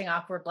when watching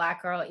Awkward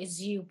Black Girl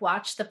is you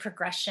watch the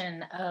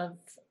progression of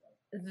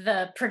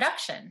the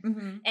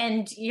production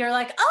and you're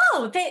like,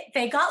 oh,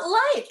 they got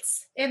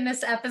lights in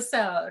this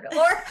episode,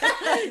 or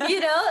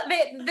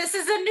this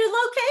is a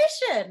new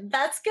location,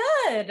 that's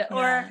good.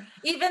 Or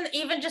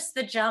even just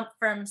the jump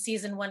from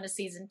season 1 to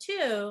season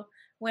 2,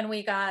 when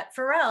we got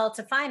Pharrell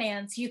to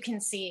finance, you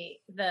can see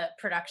the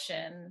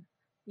production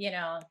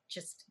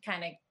just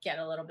kind of get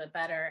a little bit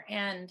better.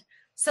 And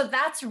so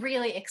that's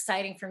really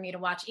exciting for me to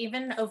watch.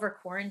 Even over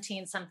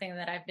quarantine, something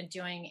that I've been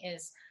doing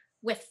is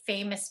with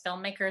famous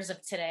filmmakers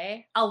of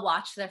today, I'll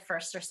watch their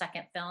first or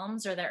second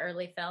films or their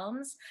early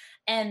films.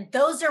 And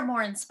those are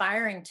more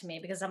inspiring to me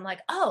because I'm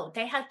like, oh,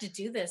 they had to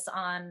do this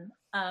on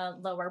a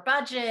lower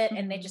budget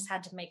and they just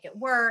had to make it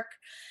work.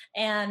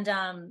 And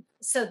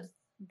so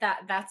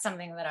that's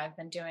something that I've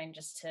been doing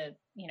just to,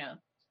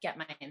 get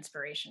my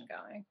inspiration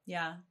going.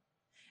 Yeah.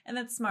 And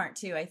that's smart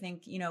too. I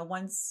think,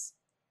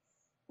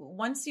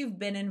 once you've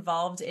been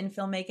involved in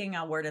filmmaking,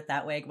 I'll word it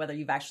that way, whether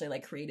you've actually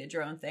like created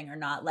your own thing or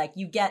not, like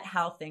you get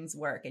how things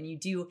work and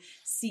you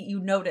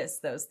notice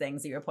those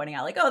things that you're pointing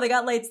out, like, oh, they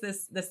got lights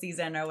this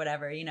season or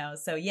whatever,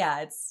 So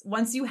yeah, it's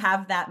once you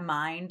have that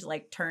mind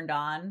like turned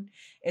on,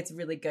 it's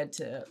really good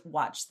to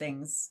watch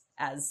things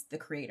as the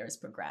creators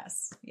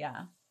progress.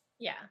 Yeah.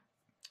 Yeah.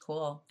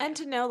 Cool. And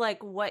to know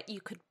like what you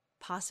could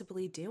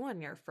possibly do on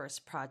your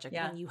first project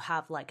when you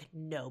have like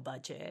no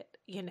budget.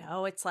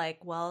 It's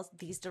like, well,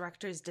 these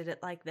directors did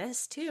it like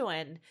this too,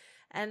 and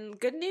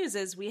good news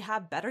is we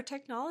have better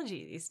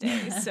technology these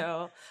days,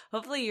 so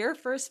hopefully your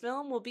first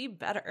film will be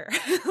better.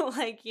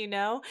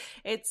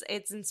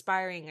 It's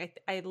inspiring.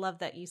 I love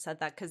that you said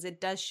that, because it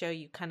does show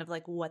you kind of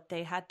like what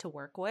they had to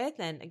work with.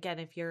 And again,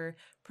 if you're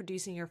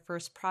producing your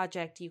first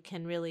project, you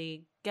can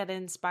really get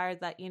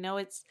inspired that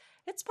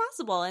it's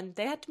possible, and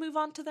they had to move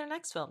on to their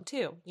next film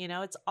too.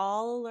 It's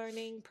all a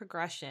learning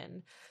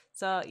progression.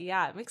 So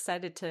yeah, I'm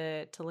excited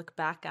to look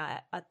back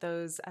at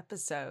those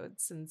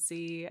episodes and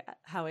see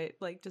how it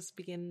like just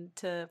begin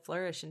to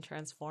flourish and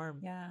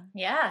transform.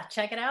 Yeah,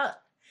 check it out.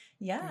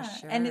 Yeah.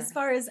 Sure. And as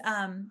far as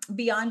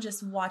beyond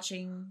just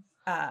watching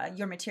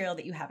your material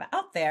that you have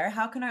out there,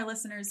 how can our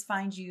listeners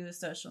find you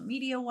social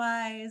media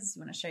wise?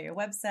 You want to share your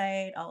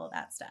website, all of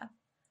that stuff?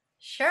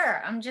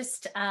 Sure. I'm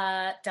just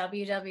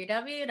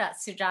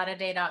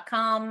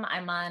www.sujataday.com.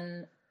 I'm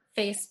on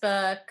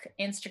Facebook,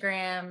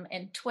 Instagram,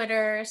 and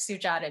Twitter,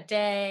 Sujata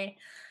Day.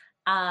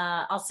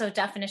 Also,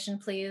 Definition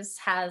Please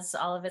has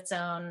all of its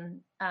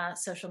own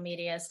social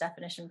medias,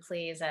 Definition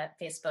Please at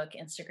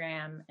Facebook,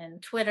 Instagram,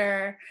 and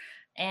Twitter.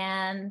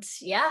 And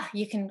yeah,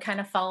 you can kind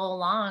of follow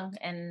along,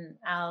 and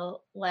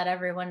I'll let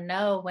everyone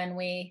know when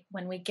we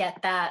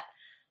get that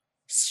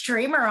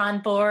streamer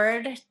on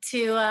board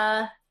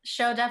to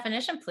show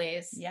Definition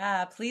Please.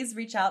 Yeah, please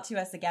reach out to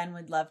us again.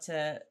 We'd love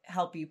to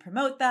help you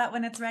promote that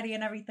when it's ready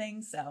and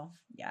everything. So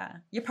yeah,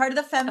 you're part of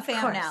the Femme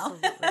Fam now.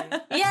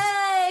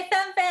 Yay,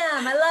 Femme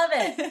Fam. I love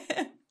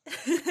it.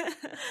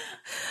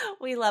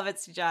 We love it,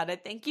 Sujata.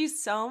 Thank you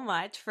so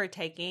much for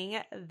taking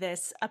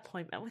this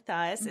appointment with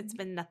us. It's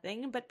been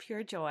nothing but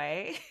pure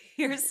joy.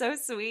 You're so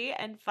sweet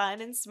and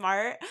fun and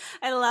smart.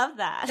 I love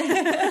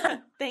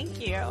that.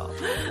 Thank you.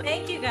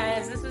 Thank you,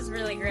 guys. This was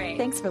really great.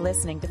 Thanks for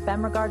listening to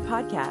Femme Regard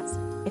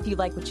Podcast. If you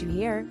like what you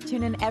hear,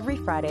 tune in every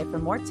Friday for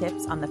more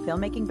tips on the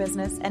filmmaking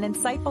business and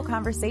insightful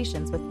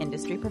conversations with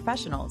industry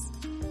professionals.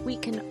 We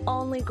can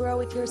only grow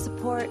with your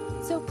support,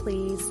 so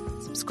please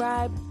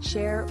subscribe,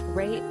 share,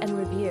 rate, and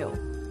review.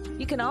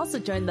 You can also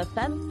join the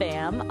Femme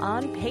Fam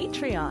on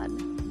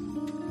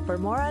Patreon. For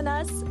more on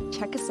us,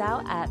 check us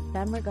out at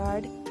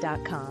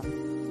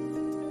femregard.com.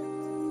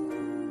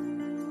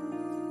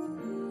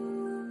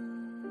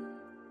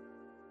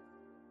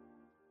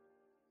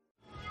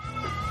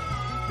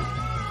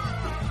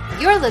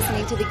 You're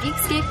listening to the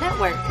Geekscape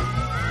Network.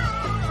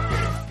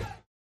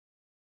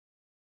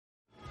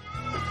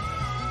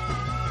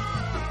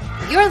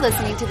 You're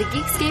listening to the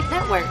Geekscape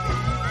Network.